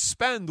they could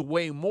spend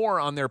way more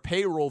on their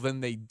payroll than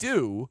they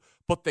do,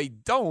 but they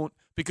don't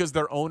because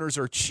their owners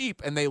are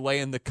cheap and they lay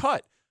in the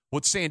cut.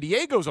 What San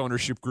Diego's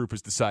ownership group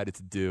has decided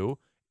to do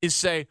is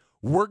say,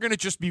 we're going to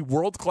just be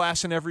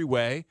world-class in every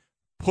way,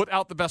 put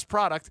out the best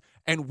product,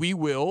 and we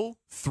will,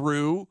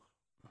 through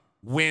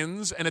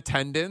wins and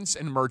attendance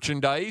and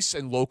merchandise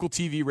and local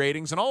TV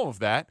ratings and all of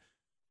that,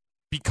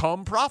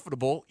 become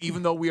profitable,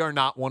 even though we are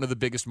not one of the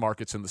biggest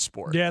markets in the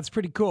sport. Yeah, it's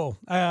pretty cool.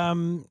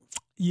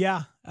 It's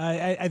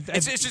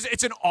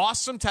an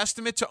awesome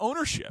testament to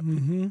ownership.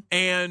 Mm-hmm.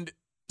 And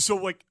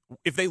so,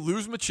 if they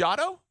lose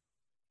Machado,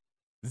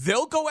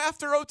 they'll go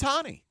after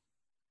Ohtani.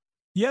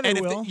 Yeah,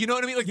 they will. You know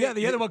what I mean?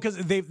 The other one, because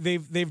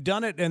they've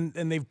done it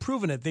and they've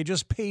proven it. They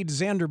just paid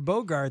Xander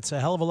Bogaerts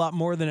a hell of a lot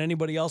more than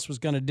anybody else was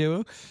going to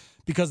do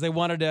because they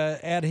wanted to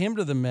add him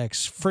to the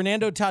mix.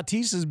 Fernando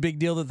Tatis's big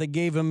deal that they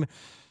gave him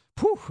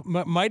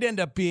might end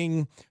up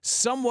being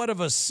somewhat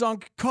of a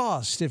sunk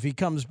cost if he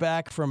comes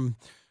back from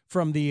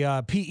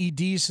the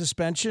PED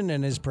suspension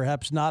and is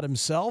perhaps not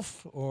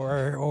himself,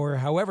 or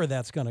however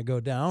that's going to go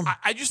down.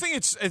 I just think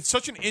it's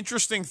such an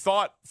interesting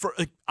thought for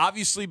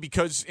obviously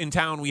because in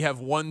town we have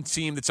one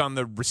team that's on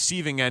the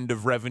receiving end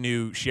of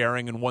revenue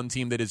sharing and one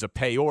team that is a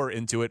payor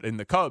into it in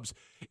the Cubs.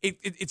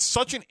 It's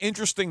such an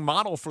interesting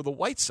model for the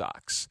White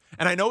Sox.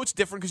 And I know it's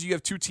different because you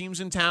have 2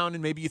 teams in town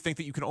and maybe you think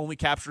that you can only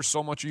capture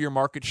so much of your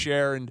market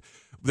share, and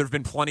there have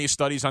been plenty of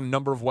studies on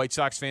number of White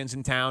Sox fans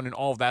in town and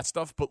all of that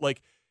stuff, but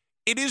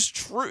it is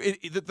true.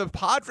 The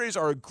Padres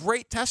are a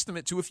great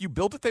testament to if you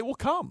build it, they will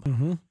come.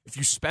 Mm-hmm. If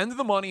you spend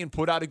the money and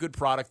put out a good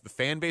product, the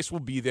fan base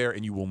will be there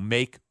and you will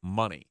make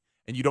money.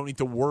 And you don't need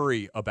to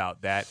worry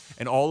about that.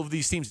 And all of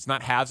these teams, it's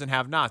not haves and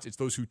have-nots. It's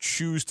those who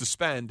choose to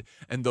spend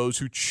and those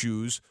who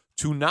choose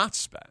to not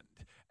spend.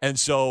 And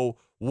so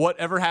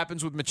whatever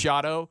happens with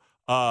Machado,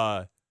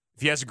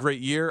 if he has a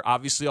great year,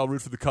 obviously I'll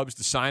root for the Cubs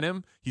to sign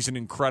him. He's an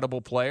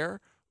incredible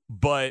player.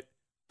 But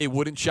it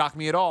wouldn't shock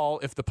me at all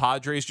if the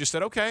Padres just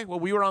said, okay,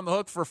 well, we were on the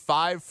hook for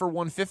 5 for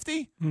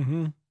 $150.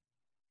 Mm-hmm.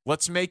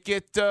 Let's make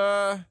it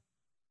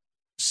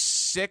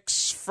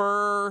 6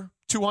 for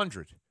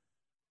 $200.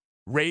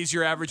 Raise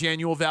your average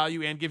annual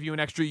value and give you an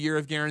extra year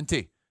of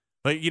guarantee.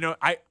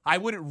 I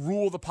wouldn't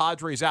rule the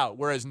Padres out,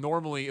 whereas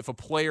normally if a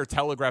player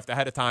telegraphed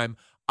ahead of time,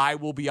 I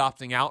will be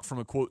opting out from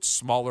a, quote,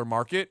 smaller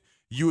market,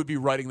 you would be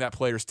writing that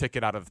player's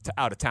ticket out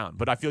of town.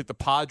 But I feel like the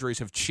Padres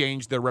have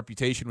changed their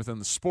reputation within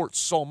the sport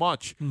so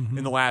much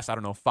in the last,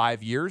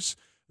 5 years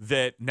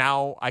that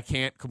now I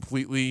can't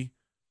completely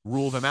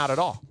rule them out at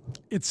all.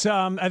 It's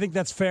I think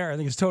that's fair. I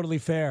think it's totally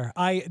fair.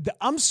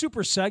 I'm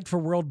super psyched for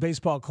World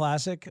Baseball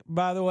Classic,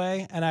 by the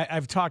way, and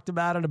I've talked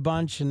about it a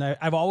bunch, and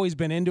I've always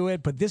been into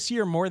it, but this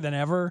year more than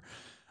ever,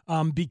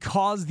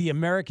 because the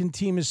American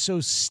team is so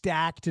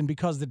stacked and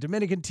because the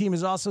Dominican team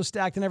is also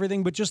stacked and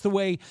everything, but just the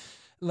way,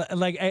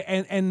 like,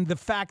 and the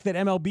fact that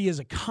MLB is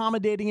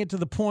accommodating it to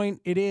the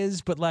point it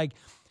is, but like,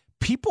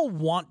 people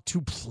want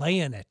to play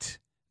in it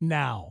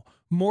now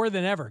more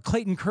than ever.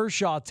 Clayton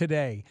Kershaw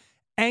today,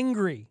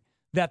 angry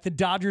that the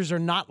Dodgers are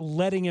not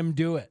letting him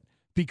do it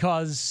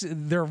because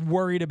they're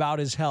worried about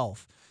his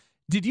health.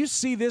 Did you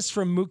see this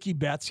from Mookie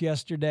Betts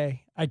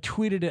yesterday? I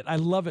tweeted it. I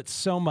love it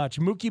so much.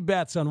 Mookie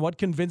Betts on what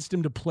convinced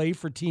him to play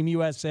for Team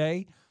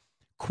USA.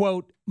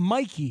 Quote,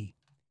 Mikey,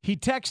 he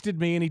texted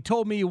me and he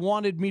told me he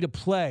wanted me to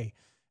play,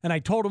 and I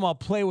told him I'll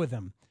play with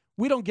him.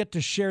 We don't get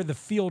to share the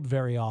field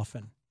very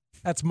often.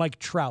 That's Mike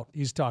Trout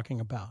he's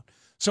talking about.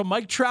 So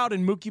Mike Trout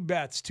and Mookie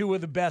Betts, two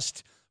of the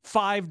best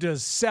 5 to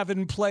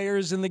 7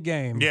 players in the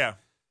game. Yeah.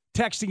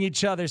 Texting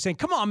each other saying,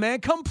 come on,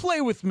 man, come play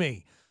with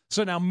me.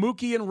 So now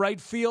Mookie in right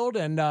field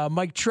and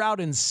Mike Trout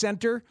in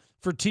center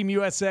for Team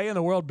USA in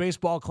the World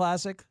Baseball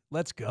Classic.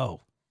 Let's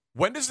go.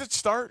 When does it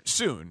start?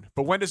 Soon.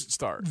 But when does it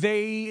start?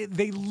 They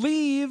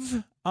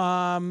leave.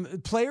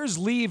 Players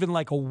leave in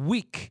like a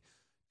week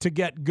to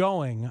get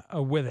going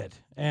with it.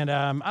 And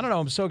I don't know.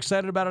 I'm so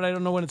excited about it. I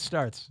don't know when it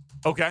starts.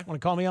 Okay. Want to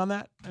call me on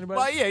that? Anybody?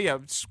 Well, yeah.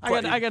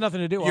 I got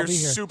nothing to do. You're I'll be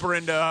here. super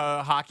into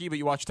hockey, but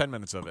you watch 10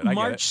 minutes of it. I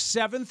March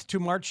get it. 7th to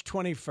March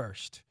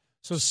 21st.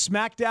 So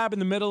smack dab in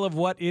the middle of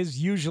what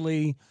is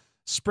usually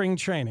spring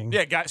training.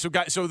 Yeah, so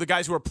the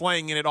guys who are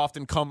playing in it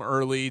often come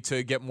early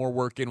to get more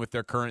work in with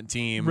their current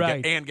team,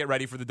 right, and get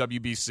ready for the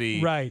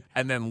WBC, right,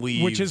 and then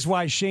leave. Which is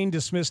why Shane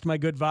dismissed my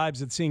good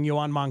vibes at seeing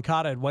Yoan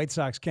Moncada at White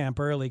Sox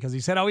camp early because he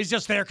said, "Oh, he's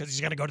just there because he's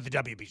going to go to the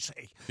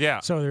WBC." Yeah,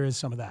 so there is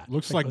some of that.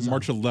 Looks like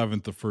March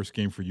 11th, the first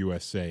game for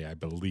USA, I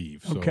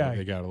believe. So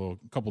they got a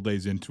couple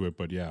days into it,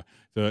 but yeah,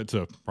 so it's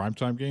a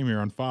primetime game here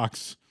on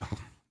Fox.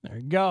 There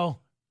you go.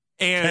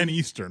 And 10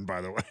 Eastern,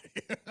 by the way.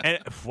 And,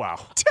 wow.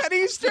 10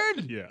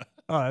 Eastern? Yeah.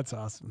 Oh, that's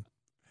awesome.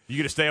 You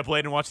going to stay up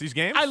late and watch these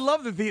games? I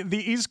love that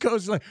the East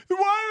Coast is like,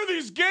 why are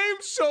these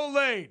games so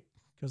late?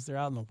 Because they're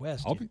out in the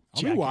West. I'll be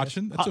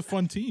watching. That's a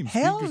fun team.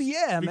 Hell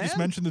yeah, man. You just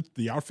mentioned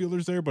the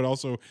outfielders there, but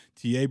also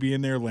TA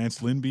being there,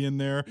 Lance Lynn being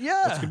there.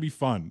 Yeah. That's going to be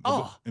fun.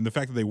 Oh. And the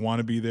fact that they want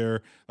to be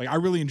there. Like, I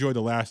really enjoyed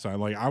the last time.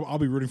 Like, I'll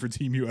be rooting for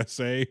Team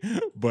USA,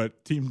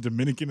 but Team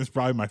Dominican is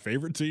probably my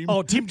favorite team.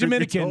 Oh, Team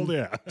Dominican.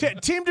 Yeah.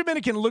 Team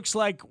Dominican looks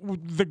like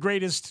the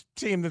greatest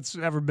team that's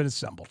ever been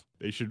assembled.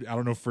 They should. I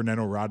don't know if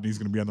Fernando Rodney's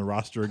going to be on the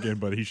roster again,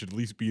 but he should at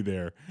least be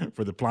there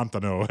for the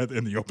Plantano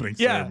in the opening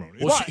ceremony.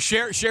 Well,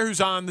 share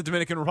who's on the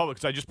Dominican Republic,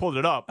 because I just pulled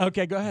it up.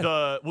 Okay, go ahead.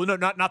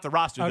 Not the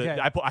roster. Okay.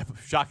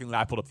 Shockingly,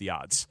 I pulled up the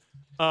odds.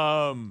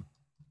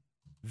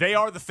 They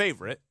are the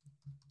favorite,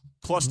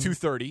 plus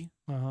 230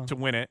 to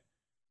win it.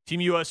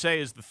 Team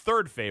USA is the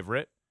third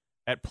favorite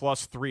at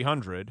plus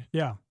 300.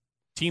 Yeah.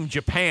 Team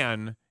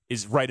Japan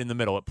is right in the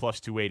middle at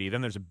plus 280.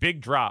 Then there's a big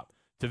drop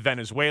to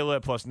Venezuela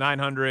at plus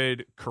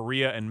 900,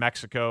 Korea and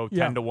Mexico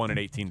 10-1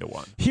 and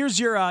 18-1. Here's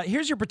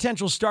your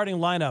potential starting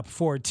lineup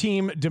for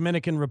Team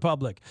Dominican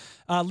Republic.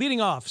 Leading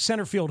off,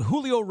 center field,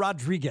 Julio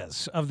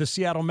Rodriguez of the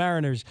Seattle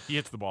Mariners. He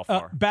hits the ball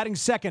far. Batting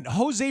second,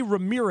 Jose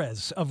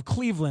Ramirez of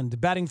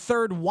Cleveland. Batting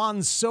third,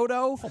 Juan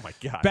Soto. Oh, my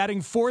God.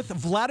 Batting fourth,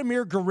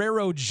 Vladimir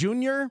Guerrero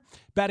Jr.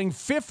 Batting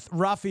fifth,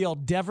 Rafael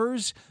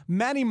Devers.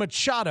 Manny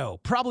Machado,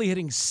 probably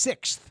hitting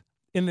sixth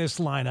in this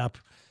lineup.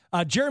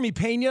 Jeremy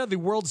Pena, the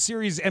World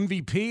Series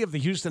MVP of the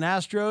Houston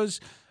Astros,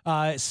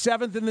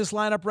 seventh in this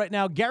lineup right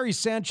now. Gary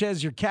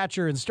Sanchez, your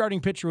catcher, and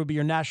starting pitcher would be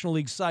your National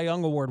League Cy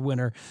Young Award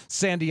winner,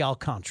 Sandy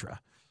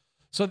Alcantara.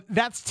 So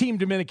that's Team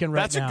Dominican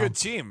right now. That's a good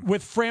team.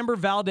 With Framber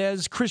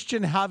Valdez,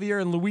 Christian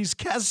Javier, and Luis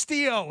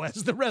Castillo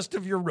as the rest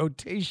of your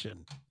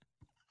rotation.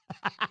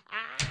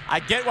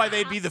 I get why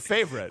they'd be the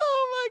favorite.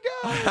 Oh,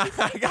 my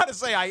God. I got to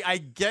say, I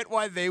get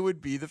why they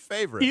would be the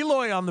favorite.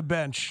 Eloy on the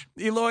bench.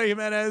 Eloy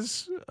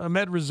Jimenez,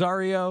 Ahmed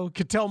Rosario,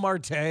 Ketel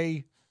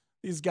Marte.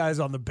 These guys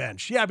on the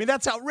bench. Yeah, I mean,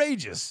 that's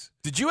outrageous.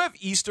 Did you have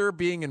Easter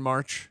being in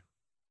March?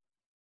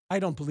 I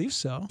don't believe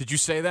so. Did you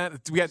say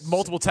that? We had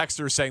multiple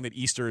texters saying that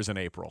Easter is in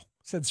April.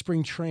 Said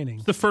spring training.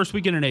 It's the first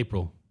weekend in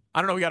April.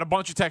 I don't know. We got a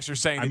bunch of texters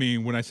saying I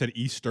mean, when I said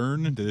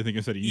Eastern, did they think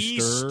I said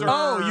Easter? Eastern.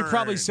 Oh, you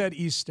probably said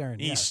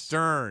Eastern.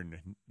 Eastern.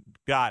 Yes.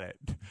 Got it.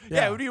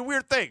 Yeah, it would be a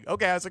weird thing.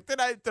 Okay, I was like, did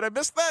I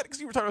miss that? Because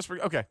you were talking about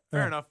spring. Okay,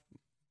 fair enough.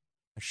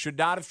 I should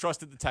not have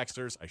trusted the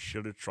texters. I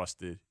should have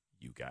trusted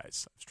you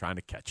guys. I was trying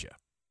to catch you.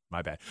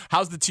 My bad.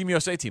 How's the Team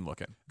USA team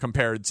looking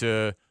compared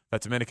to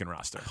that Dominican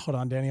roster? Hold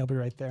on, Danny. I'll be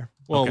right there.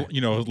 Well,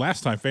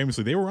 last time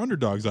famously they were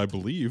underdogs, I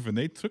believe, and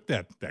they took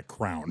that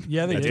crown.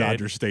 Yeah, they at did.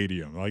 Dodger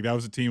Stadium. Like that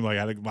was a team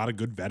had a lot of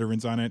good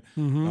veterans on it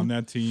on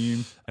that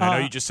team. And I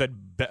know you just said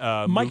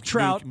Mike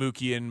Trout,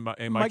 Mookie, and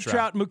Mike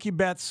Trout, Mookie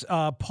Betts,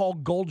 Paul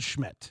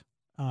Goldschmidt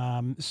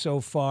so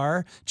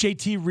far.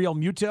 JT Real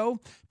Muto,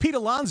 Pete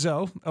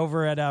Alonso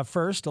over at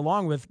first,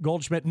 along with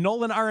Goldschmidt,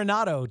 Nolan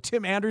Arenado,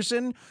 Tim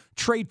Anderson,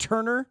 Trey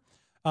Turner,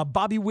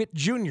 Bobby Witt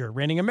Jr.,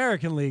 reigning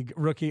American League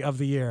Rookie of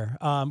the Year,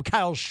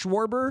 Kyle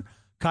Schwarber,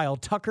 Kyle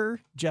Tucker,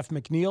 Jeff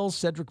McNeil,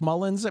 Cedric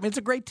Mullins. I mean, it's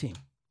a great team.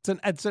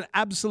 It's an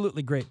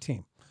absolutely great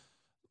team.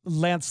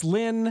 Lance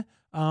Lynn,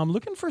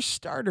 looking for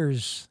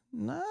starters.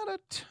 Not a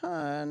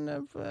ton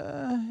of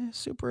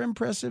super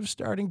impressive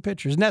starting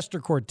pitchers. Nestor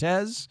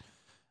Cortez,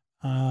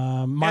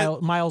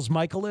 Miles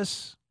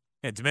Michaelis.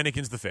 Yeah,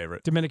 Dominican's the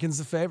favorite.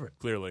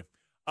 Clearly.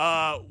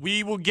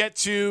 We will get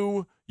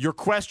to your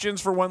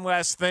questions for one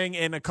last thing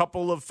and a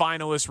couple of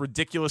finalists'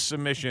 ridiculous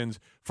submissions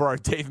for our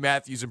Dave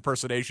Matthews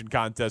impersonation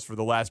contest for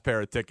the last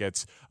pair of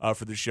tickets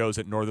for the shows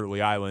at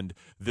Northerly Island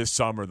this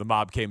summer. The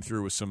mob came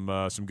through with some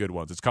good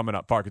ones. It's coming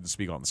up. Parkinson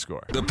Spiegel on the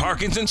Score. The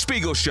Parkinson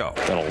Spiegel Show.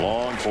 Been a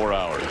long 4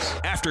 hours.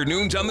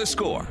 Afternoons on the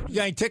Score. You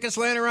got any tickets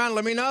laying around?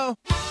 Let me know.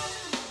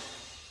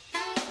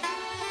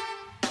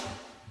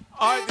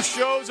 All right, the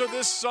shows are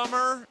this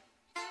summer.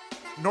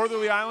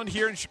 Northerly Island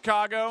here in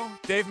Chicago.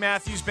 Dave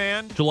Matthews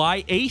Band.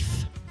 July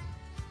 8th.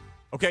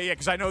 Okay, yeah,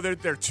 because I know there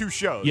are 2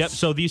 shows. Yep,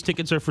 so these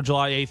tickets are for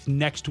July 8th.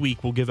 Next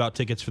week, we'll give out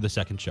tickets for the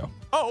second show.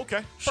 Oh,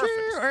 okay. Perfect.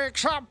 She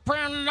wakes up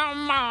in the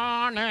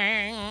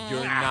morning.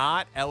 You're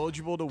not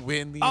eligible to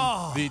win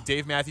the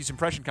Dave Matthews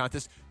impression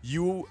contest.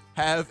 You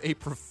have a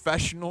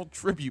professional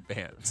tribute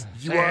band.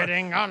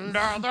 Sitting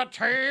under the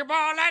table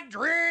and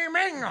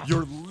dreaming.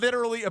 You're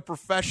literally a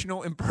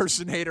professional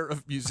impersonator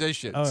of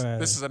musicians. Right.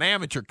 This is an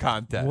amateur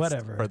contest.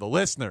 Whatever. For the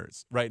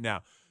listeners right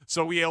now.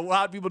 So we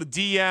allowed people to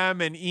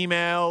DM and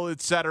email,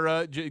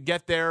 etc.,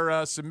 get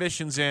their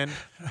submissions in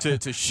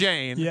to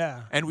Shane.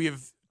 Yeah. And we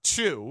have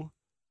 2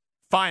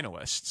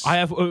 finalists.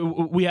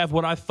 We have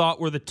what I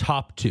thought were the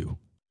top 2.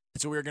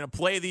 So we're going to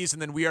play these,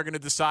 and then we are going to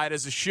decide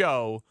as a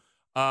show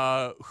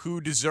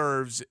who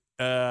deserves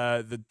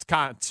the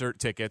concert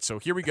ticket. So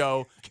here we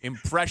go.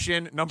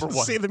 Impression number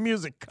 1. See the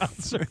music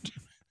concert.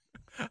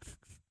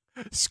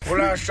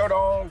 Well, I sure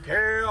don't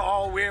care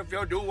if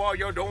you do or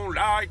you don't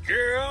like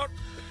it.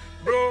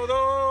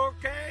 Brother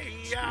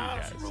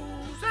Chaos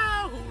rules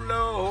out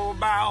low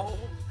bow.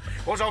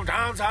 Well,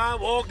 sometimes I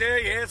walk there,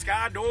 yes,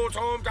 God knows,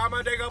 sometimes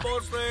I take a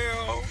bus there.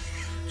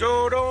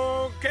 So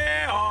don't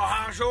care,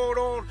 I sure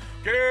don't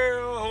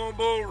care,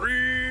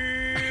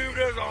 believe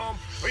there's some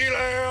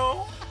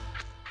feeling.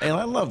 And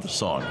I love the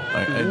song.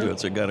 I do.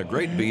 It's got a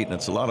great beat, and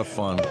it's a lot of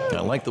fun. I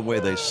like the way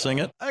they sing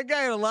it. That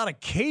guy had a lot of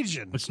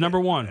Cajun. It's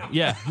number 1.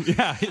 Yeah.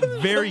 Yeah.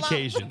 Very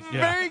Cajun.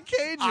 Yeah. Very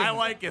Cajun. I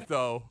like it,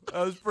 though.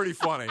 That was pretty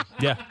funny.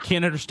 Yeah.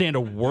 Can't understand a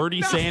word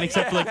he's saying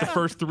except for like the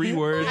first 3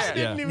 words.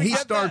 Yeah. He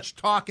starts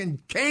talking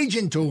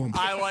Cajun to him.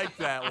 I like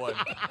that one.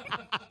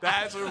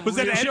 That's a Was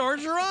that Ed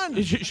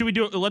Orgeron? Should we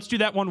do it? Let's do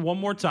that one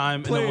more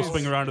time, and then we'll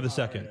swing around to the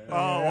second. Oh,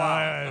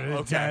 wow.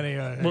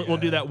 Okay. We'll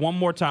do that one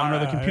more time. I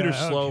know the computer's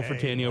slow for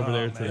Tanny over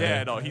there today.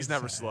 Yeah, no, he's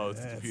never slow. It's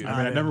the computer. I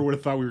mean, I never would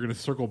have thought we were going to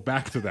circle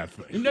back to that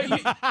thing. No,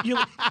 you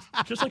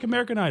just like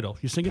American Idol.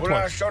 You sing it Well, I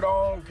twice. sure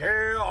don't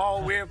care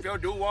if you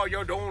do or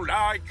you don't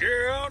like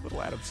it.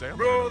 Little Adam Sandler.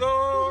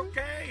 Brother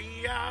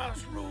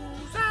Chaos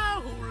rules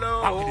out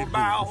low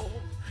bow.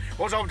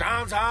 Well,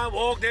 sometimes I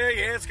walk there,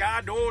 yes,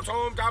 God knows,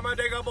 sometimes I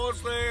take a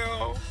bus there.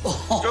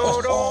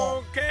 So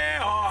don't care,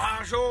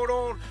 I sure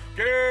don't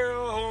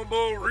care,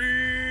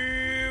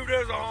 believe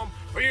there's some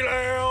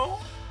feeling.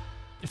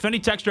 If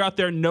any texter out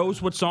there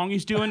knows what song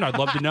he's doing, I'd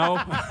love to know.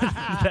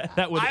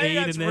 that would aid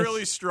in this. That's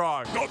really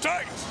strong. Go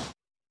Tigers!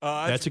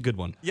 That's a good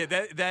one. Yeah,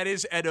 that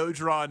is Ed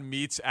Orgeron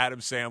meets Adam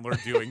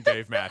Sandler doing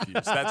Dave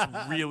Matthews.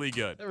 That's really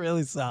good.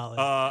 Really solid.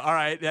 All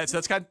right, that's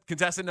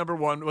contestant number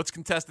 1. What's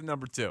contestant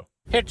number 2?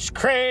 It's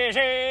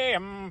crazy,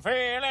 I'm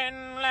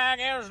feeling like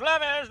his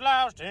love is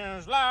lost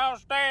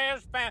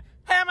days spent.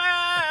 Am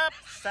I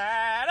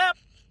upside up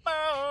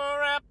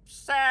or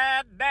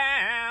upside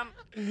down?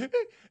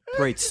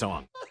 Great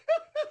song.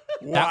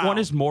 That one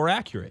is more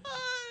accurate.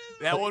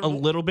 That one a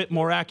little bit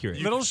more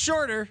accurate. Little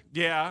shorter.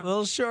 Yeah. A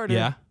little shorter.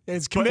 Yeah.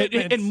 It's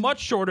commitment. And much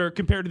shorter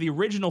compared to the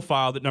original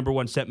file that number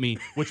 1 sent me,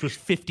 which was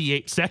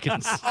 58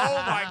 seconds. Oh,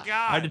 my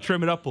God. I had to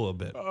trim it up a little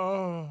bit.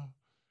 Oh.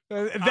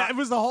 That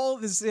was the whole.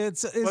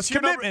 It's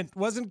commitment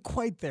wasn't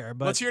quite there.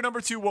 But let's hear number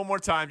 2 one more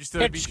time. Just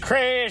to it's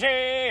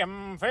crazy.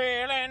 I'm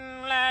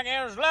feeling like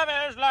his love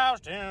is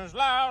lost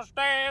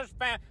days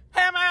spent.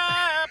 Am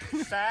I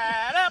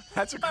upside up?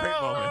 That's a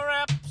great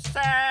moment.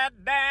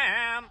 Upside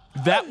down.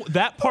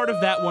 That part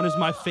of that one is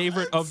my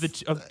favorite of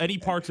any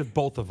parts of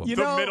both of them.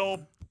 The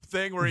middle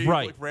thing where he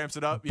like, ramps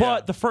it up.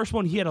 But the first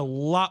one, he had a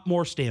lot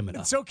more stamina.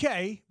 It's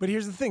okay, but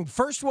here's the thing.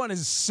 First one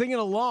is singing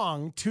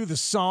along to the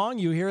song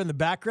you hear in the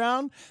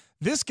background.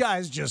 This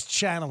guy's just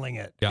channeling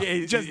it. Yeah.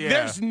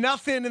 There's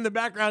nothing in the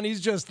background.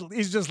 He's just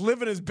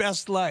living his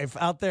best life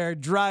out there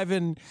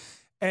driving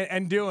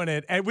and doing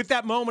it. And with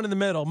that moment in the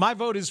middle, my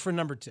vote is for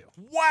number 2.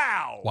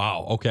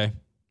 Wow. Okay.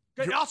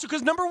 Also,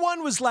 because number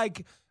 1 was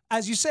like,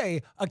 as you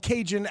say, a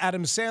Cajun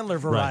Adam Sandler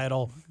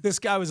varietal. Right. This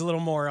guy was a little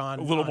more on.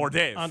 A little more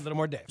Dave. On a little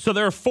more Dave. So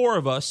there are 4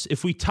 of us.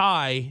 If we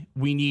tie,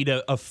 we need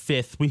a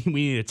fifth. We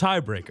need a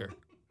tiebreaker.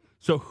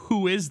 So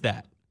who is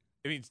that?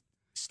 I mean,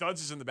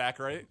 Studs is in the back,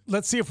 right?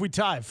 Let's see if we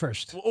tie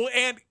first. Well,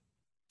 and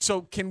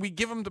so can we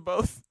give them to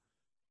both?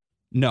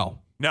 No.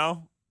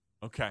 No?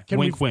 Okay.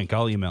 Wink.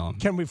 I'll email him.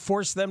 Can we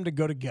force them to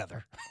go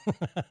together?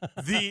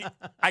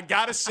 I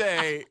gotta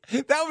say,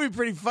 that would be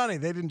pretty funny.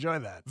 They'd enjoy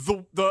that.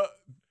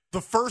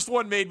 The first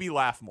one made me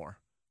laugh more.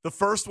 The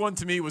first one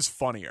to me was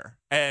funnier,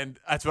 and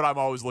that's what I'm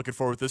always looking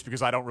for with this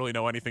because I don't really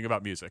know anything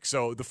about music.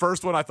 So the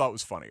first one I thought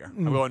was funnier.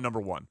 I'm going number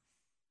 1.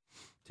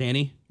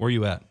 Tanny, where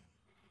you at?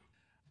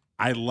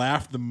 I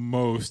laughed the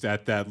most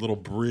at that little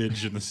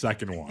bridge in the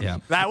second one. Yeah,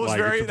 that was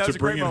that was to a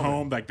bring great it moment.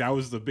 home. Like that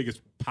was the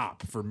biggest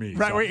pop for me.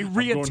 Right, So where it I'm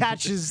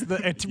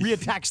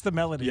reattacks the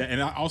melody. Yeah,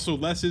 and also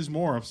less is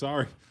more. I'm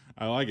sorry.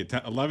 I like it.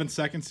 11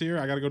 seconds here.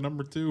 I got to go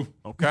number 2.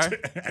 Okay.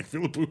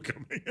 Philippu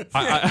coming in.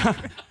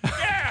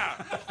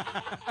 Yeah.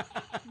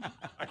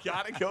 I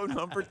got to go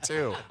number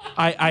 2.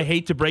 I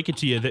hate to break it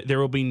to you that there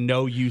will be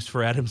no use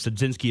for Adam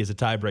Sadzinski as a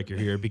tiebreaker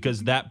here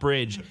because that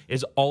bridge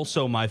is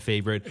also my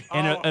favorite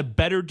and a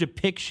better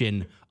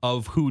depiction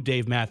of who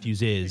Dave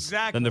Matthews is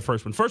than the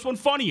first one. First one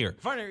funnier.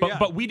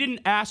 But we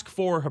didn't ask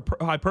for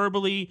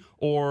hyperbole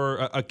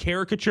or a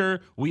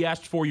caricature. We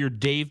asked for your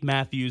Dave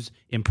Matthews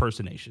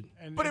impersonation.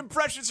 But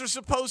impressions are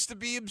supposed to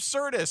be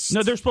absurdist.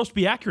 No, they're supposed to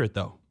be accurate,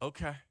 though.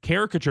 Okay.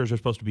 Caricatures are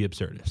supposed to be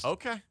absurdist.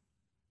 Okay.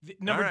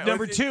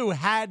 Number 2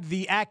 had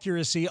the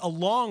accuracy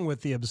along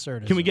with the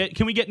absurdity.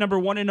 Can we get number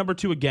 1 and number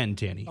 2 again,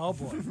 Tanny? Oh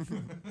boy.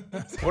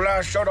 Well,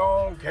 I sure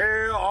don't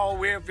care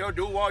if you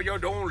do or you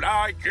don't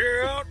like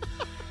it.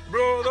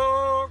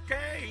 Brother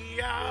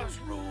Chaos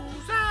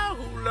rules out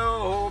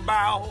low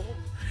bow.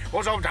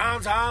 Well,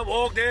 sometimes I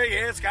walk there,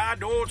 yes,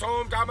 God knows.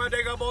 Sometimes I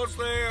take a bus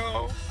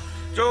there.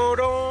 So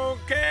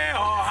don't care,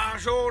 I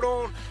sure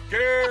don't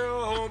care.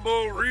 I'm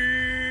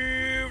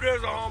bereaved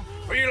as I'm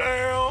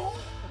feeling.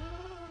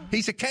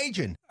 He's a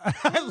Cajun.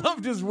 I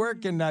loved his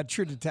work in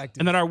True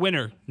Detective. And then our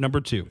winner, number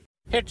 2.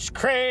 It's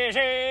crazy,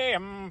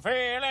 I'm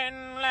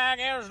feeling like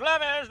his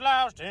love is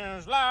lost,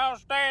 his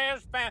lost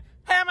days spent.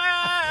 Am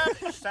I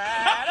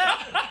upside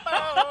up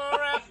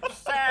or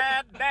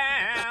upside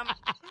down?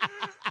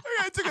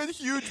 I took a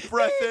huge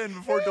breath in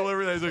before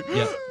delivering that. He's like,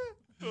 yeah.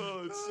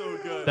 Oh, it's so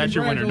good. That's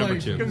your winner, number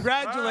 2.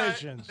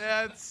 Congratulations.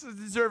 Right. That's a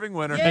deserving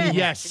winner. Yeah, and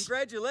yes,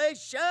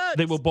 congratulations.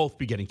 They will both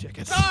be getting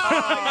tickets.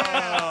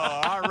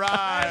 Oh, all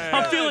right.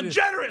 I'm feeling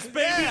generous, baby.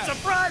 Yeah. It's a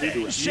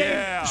Friday.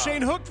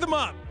 Shane hooked them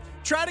up.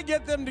 Try to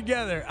get them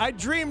together. I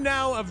dream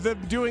now of them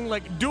doing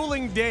like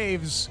dueling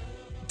Daves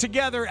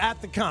together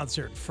at the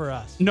concert for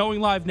us.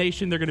 Knowing Live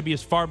Nation, they're going to be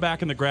as far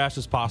back in the grass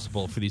as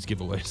possible for these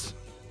giveaways.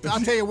 I'll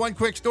tell you one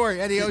quick story.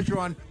 Eddie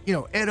Ogeron,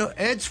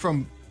 Ed's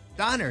from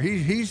Donner.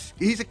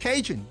 He's a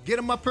Cajun. Get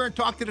him up here and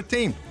talk to the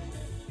team.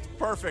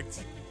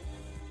 Perfect.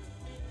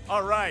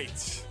 All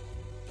right.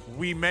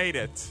 We made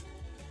it.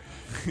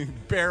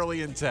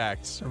 Barely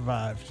intact.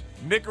 Survived.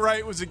 Nick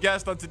Wright was a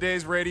guest on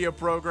today's radio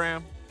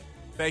program.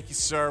 Thank you,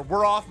 sir.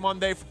 We're off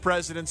Monday for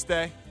President's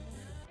Day.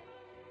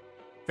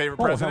 Favorite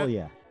president? Hell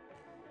yeah.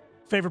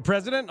 Favorite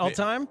president all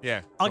time?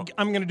 Yeah. I'm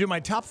going to do my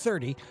top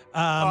 30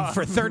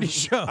 for 30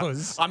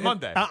 shows. On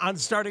Monday.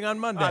 Starting on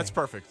Monday. That's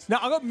perfect. Now,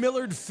 I'll go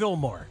Millard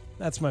Fillmore.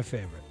 That's my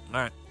favorite.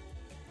 All right.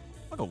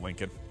 I'll go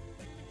Lincoln.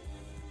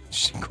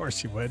 Of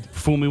course you would.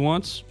 Fool me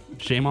once,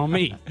 shame on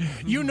me.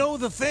 You know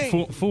the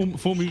thing.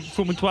 Fool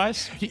me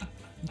twice.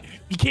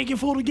 You can't get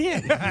fooled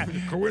again.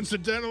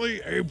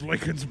 Coincidentally, Abe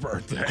Lincoln's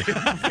birthday.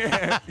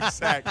 Yeah,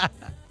 exactly.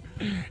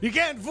 You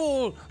can't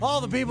fool all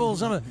the people.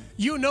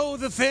 You know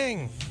the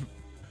thing.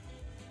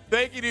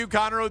 Thank you to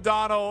Connor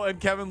O'Donnell and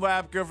Kevin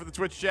Lapka for the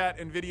Twitch chat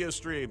and video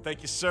stream.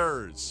 Thank you,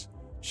 sirs.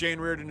 Shane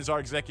Reardon is our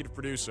executive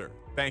producer.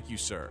 Thank you,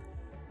 sir.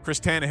 Chris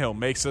Tannehill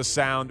makes us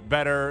sound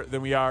better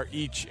than we are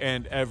each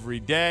and every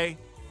day.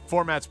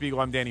 For Matt Spiegel,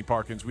 I'm Danny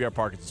Parkins. We are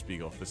Parkins and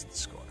Spiegel. This is The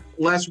Score.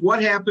 Les,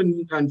 what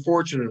happened,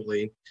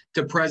 unfortunately,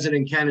 to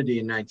President Kennedy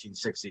in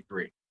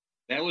 1963?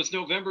 That was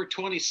November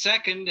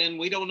 22nd, and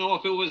we don't know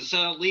if it was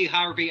Lee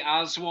Harvey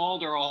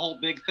Oswald or a whole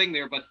big thing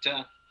there, but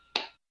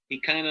he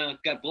kind of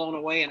got blown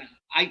away. And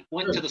I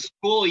went to the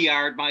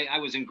schoolyard. I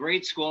was in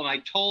grade school, and I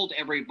told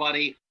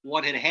everybody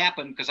what had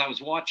happened because I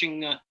was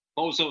watching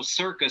Bozo's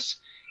Circus.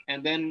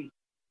 And then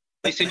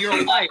they said, "You're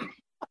a liar."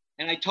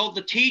 And I told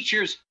the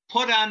teachers,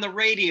 put on the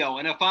radio.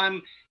 And if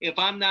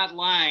I'm not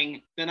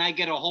lying, then I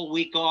get a whole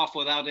week off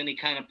without any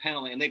kind of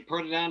penalty. And they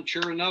put it on.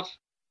 Sure enough,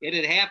 it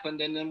had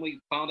happened. And then we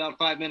found out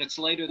 5 minutes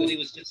later that he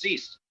was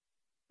deceased.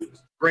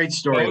 Great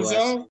story,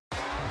 Les.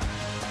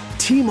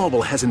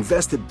 T-Mobile has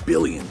invested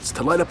billions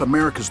to light up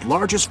America's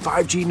largest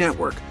 5G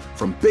network,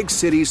 from big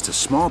cities to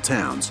small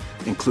towns,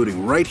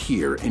 including right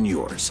here in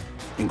yours.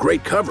 And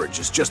great coverage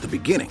is just the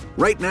beginning.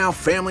 Right now,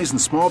 families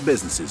and small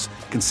businesses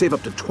can save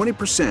up to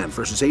 20%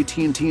 versus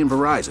AT&T and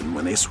Verizon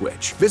when they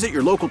switch. Visit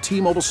your local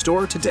T-Mobile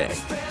store today.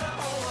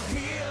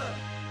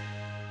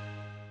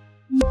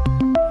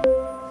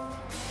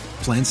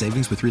 Plan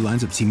savings with 3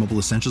 lines of T-Mobile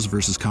Essentials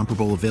versus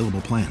comparable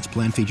available plans.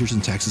 Plan features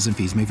and taxes and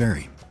fees may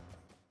vary.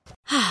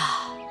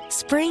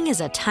 Spring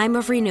is a time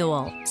of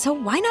renewal, so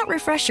why not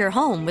refresh your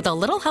home with a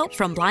little help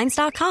from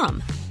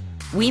Blinds.com?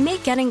 we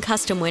make getting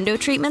custom window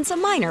treatments a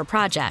minor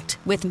project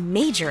with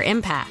major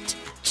impact.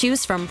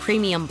 Choose from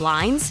premium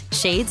blinds,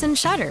 shades, and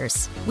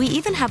shutters. We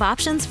even have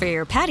options for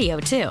your patio,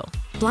 too.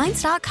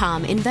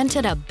 Blinds.com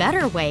invented a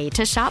better way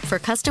to shop for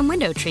custom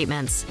window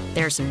treatments.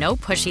 There's no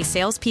pushy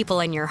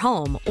salespeople in your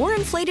home or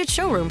inflated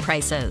showroom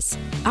prices.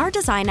 Our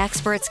design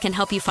experts can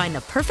help you find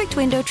the perfect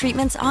window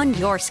treatments on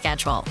your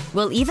schedule.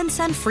 We'll even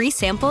send free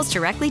samples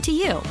directly to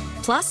you.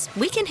 Plus,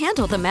 we can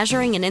handle the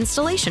measuring and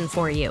installation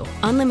for you.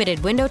 Unlimited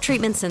window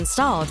treatments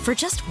installed for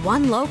just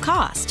one low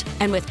cost.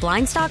 And with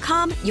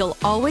Blinds.com, you'll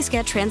always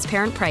get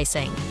transparent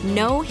pricing.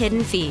 No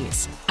hidden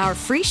fees. Our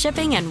free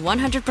shipping and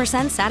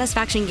 100%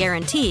 satisfaction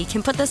guarantee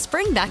can put the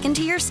spring back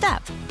into your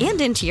step and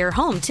into your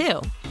home,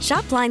 too.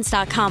 Shop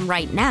Blinds.com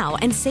right now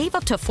and save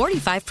up to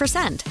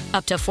 45%.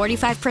 Up to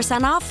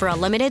 45% off for a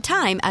limited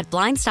time at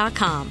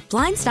Blinds.com.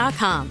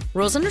 Blinds.com.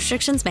 Rules and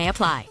restrictions may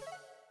apply.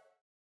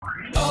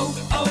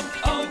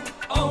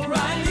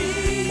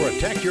 O'Reilly.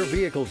 Protect your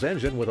vehicle's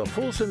engine with a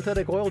full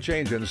synthetic oil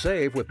change and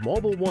save with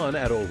Mobil 1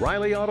 at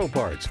O'Reilly Auto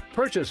Parts.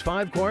 Purchase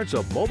 5 quarts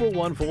of Mobil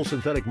 1 full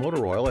synthetic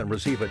motor oil and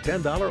receive a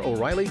 $10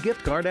 O'Reilly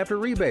gift card after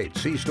rebate.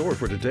 See store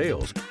for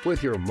details.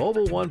 With your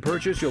Mobil 1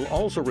 purchase, you'll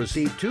also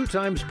receive 2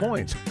 times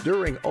points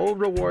during O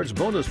Rewards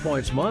Bonus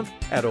Points Month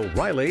at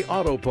O'Reilly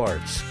Auto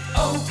Parts.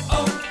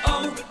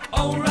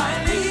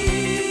 O'Reilly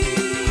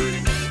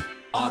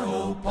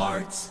Auto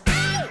Parts.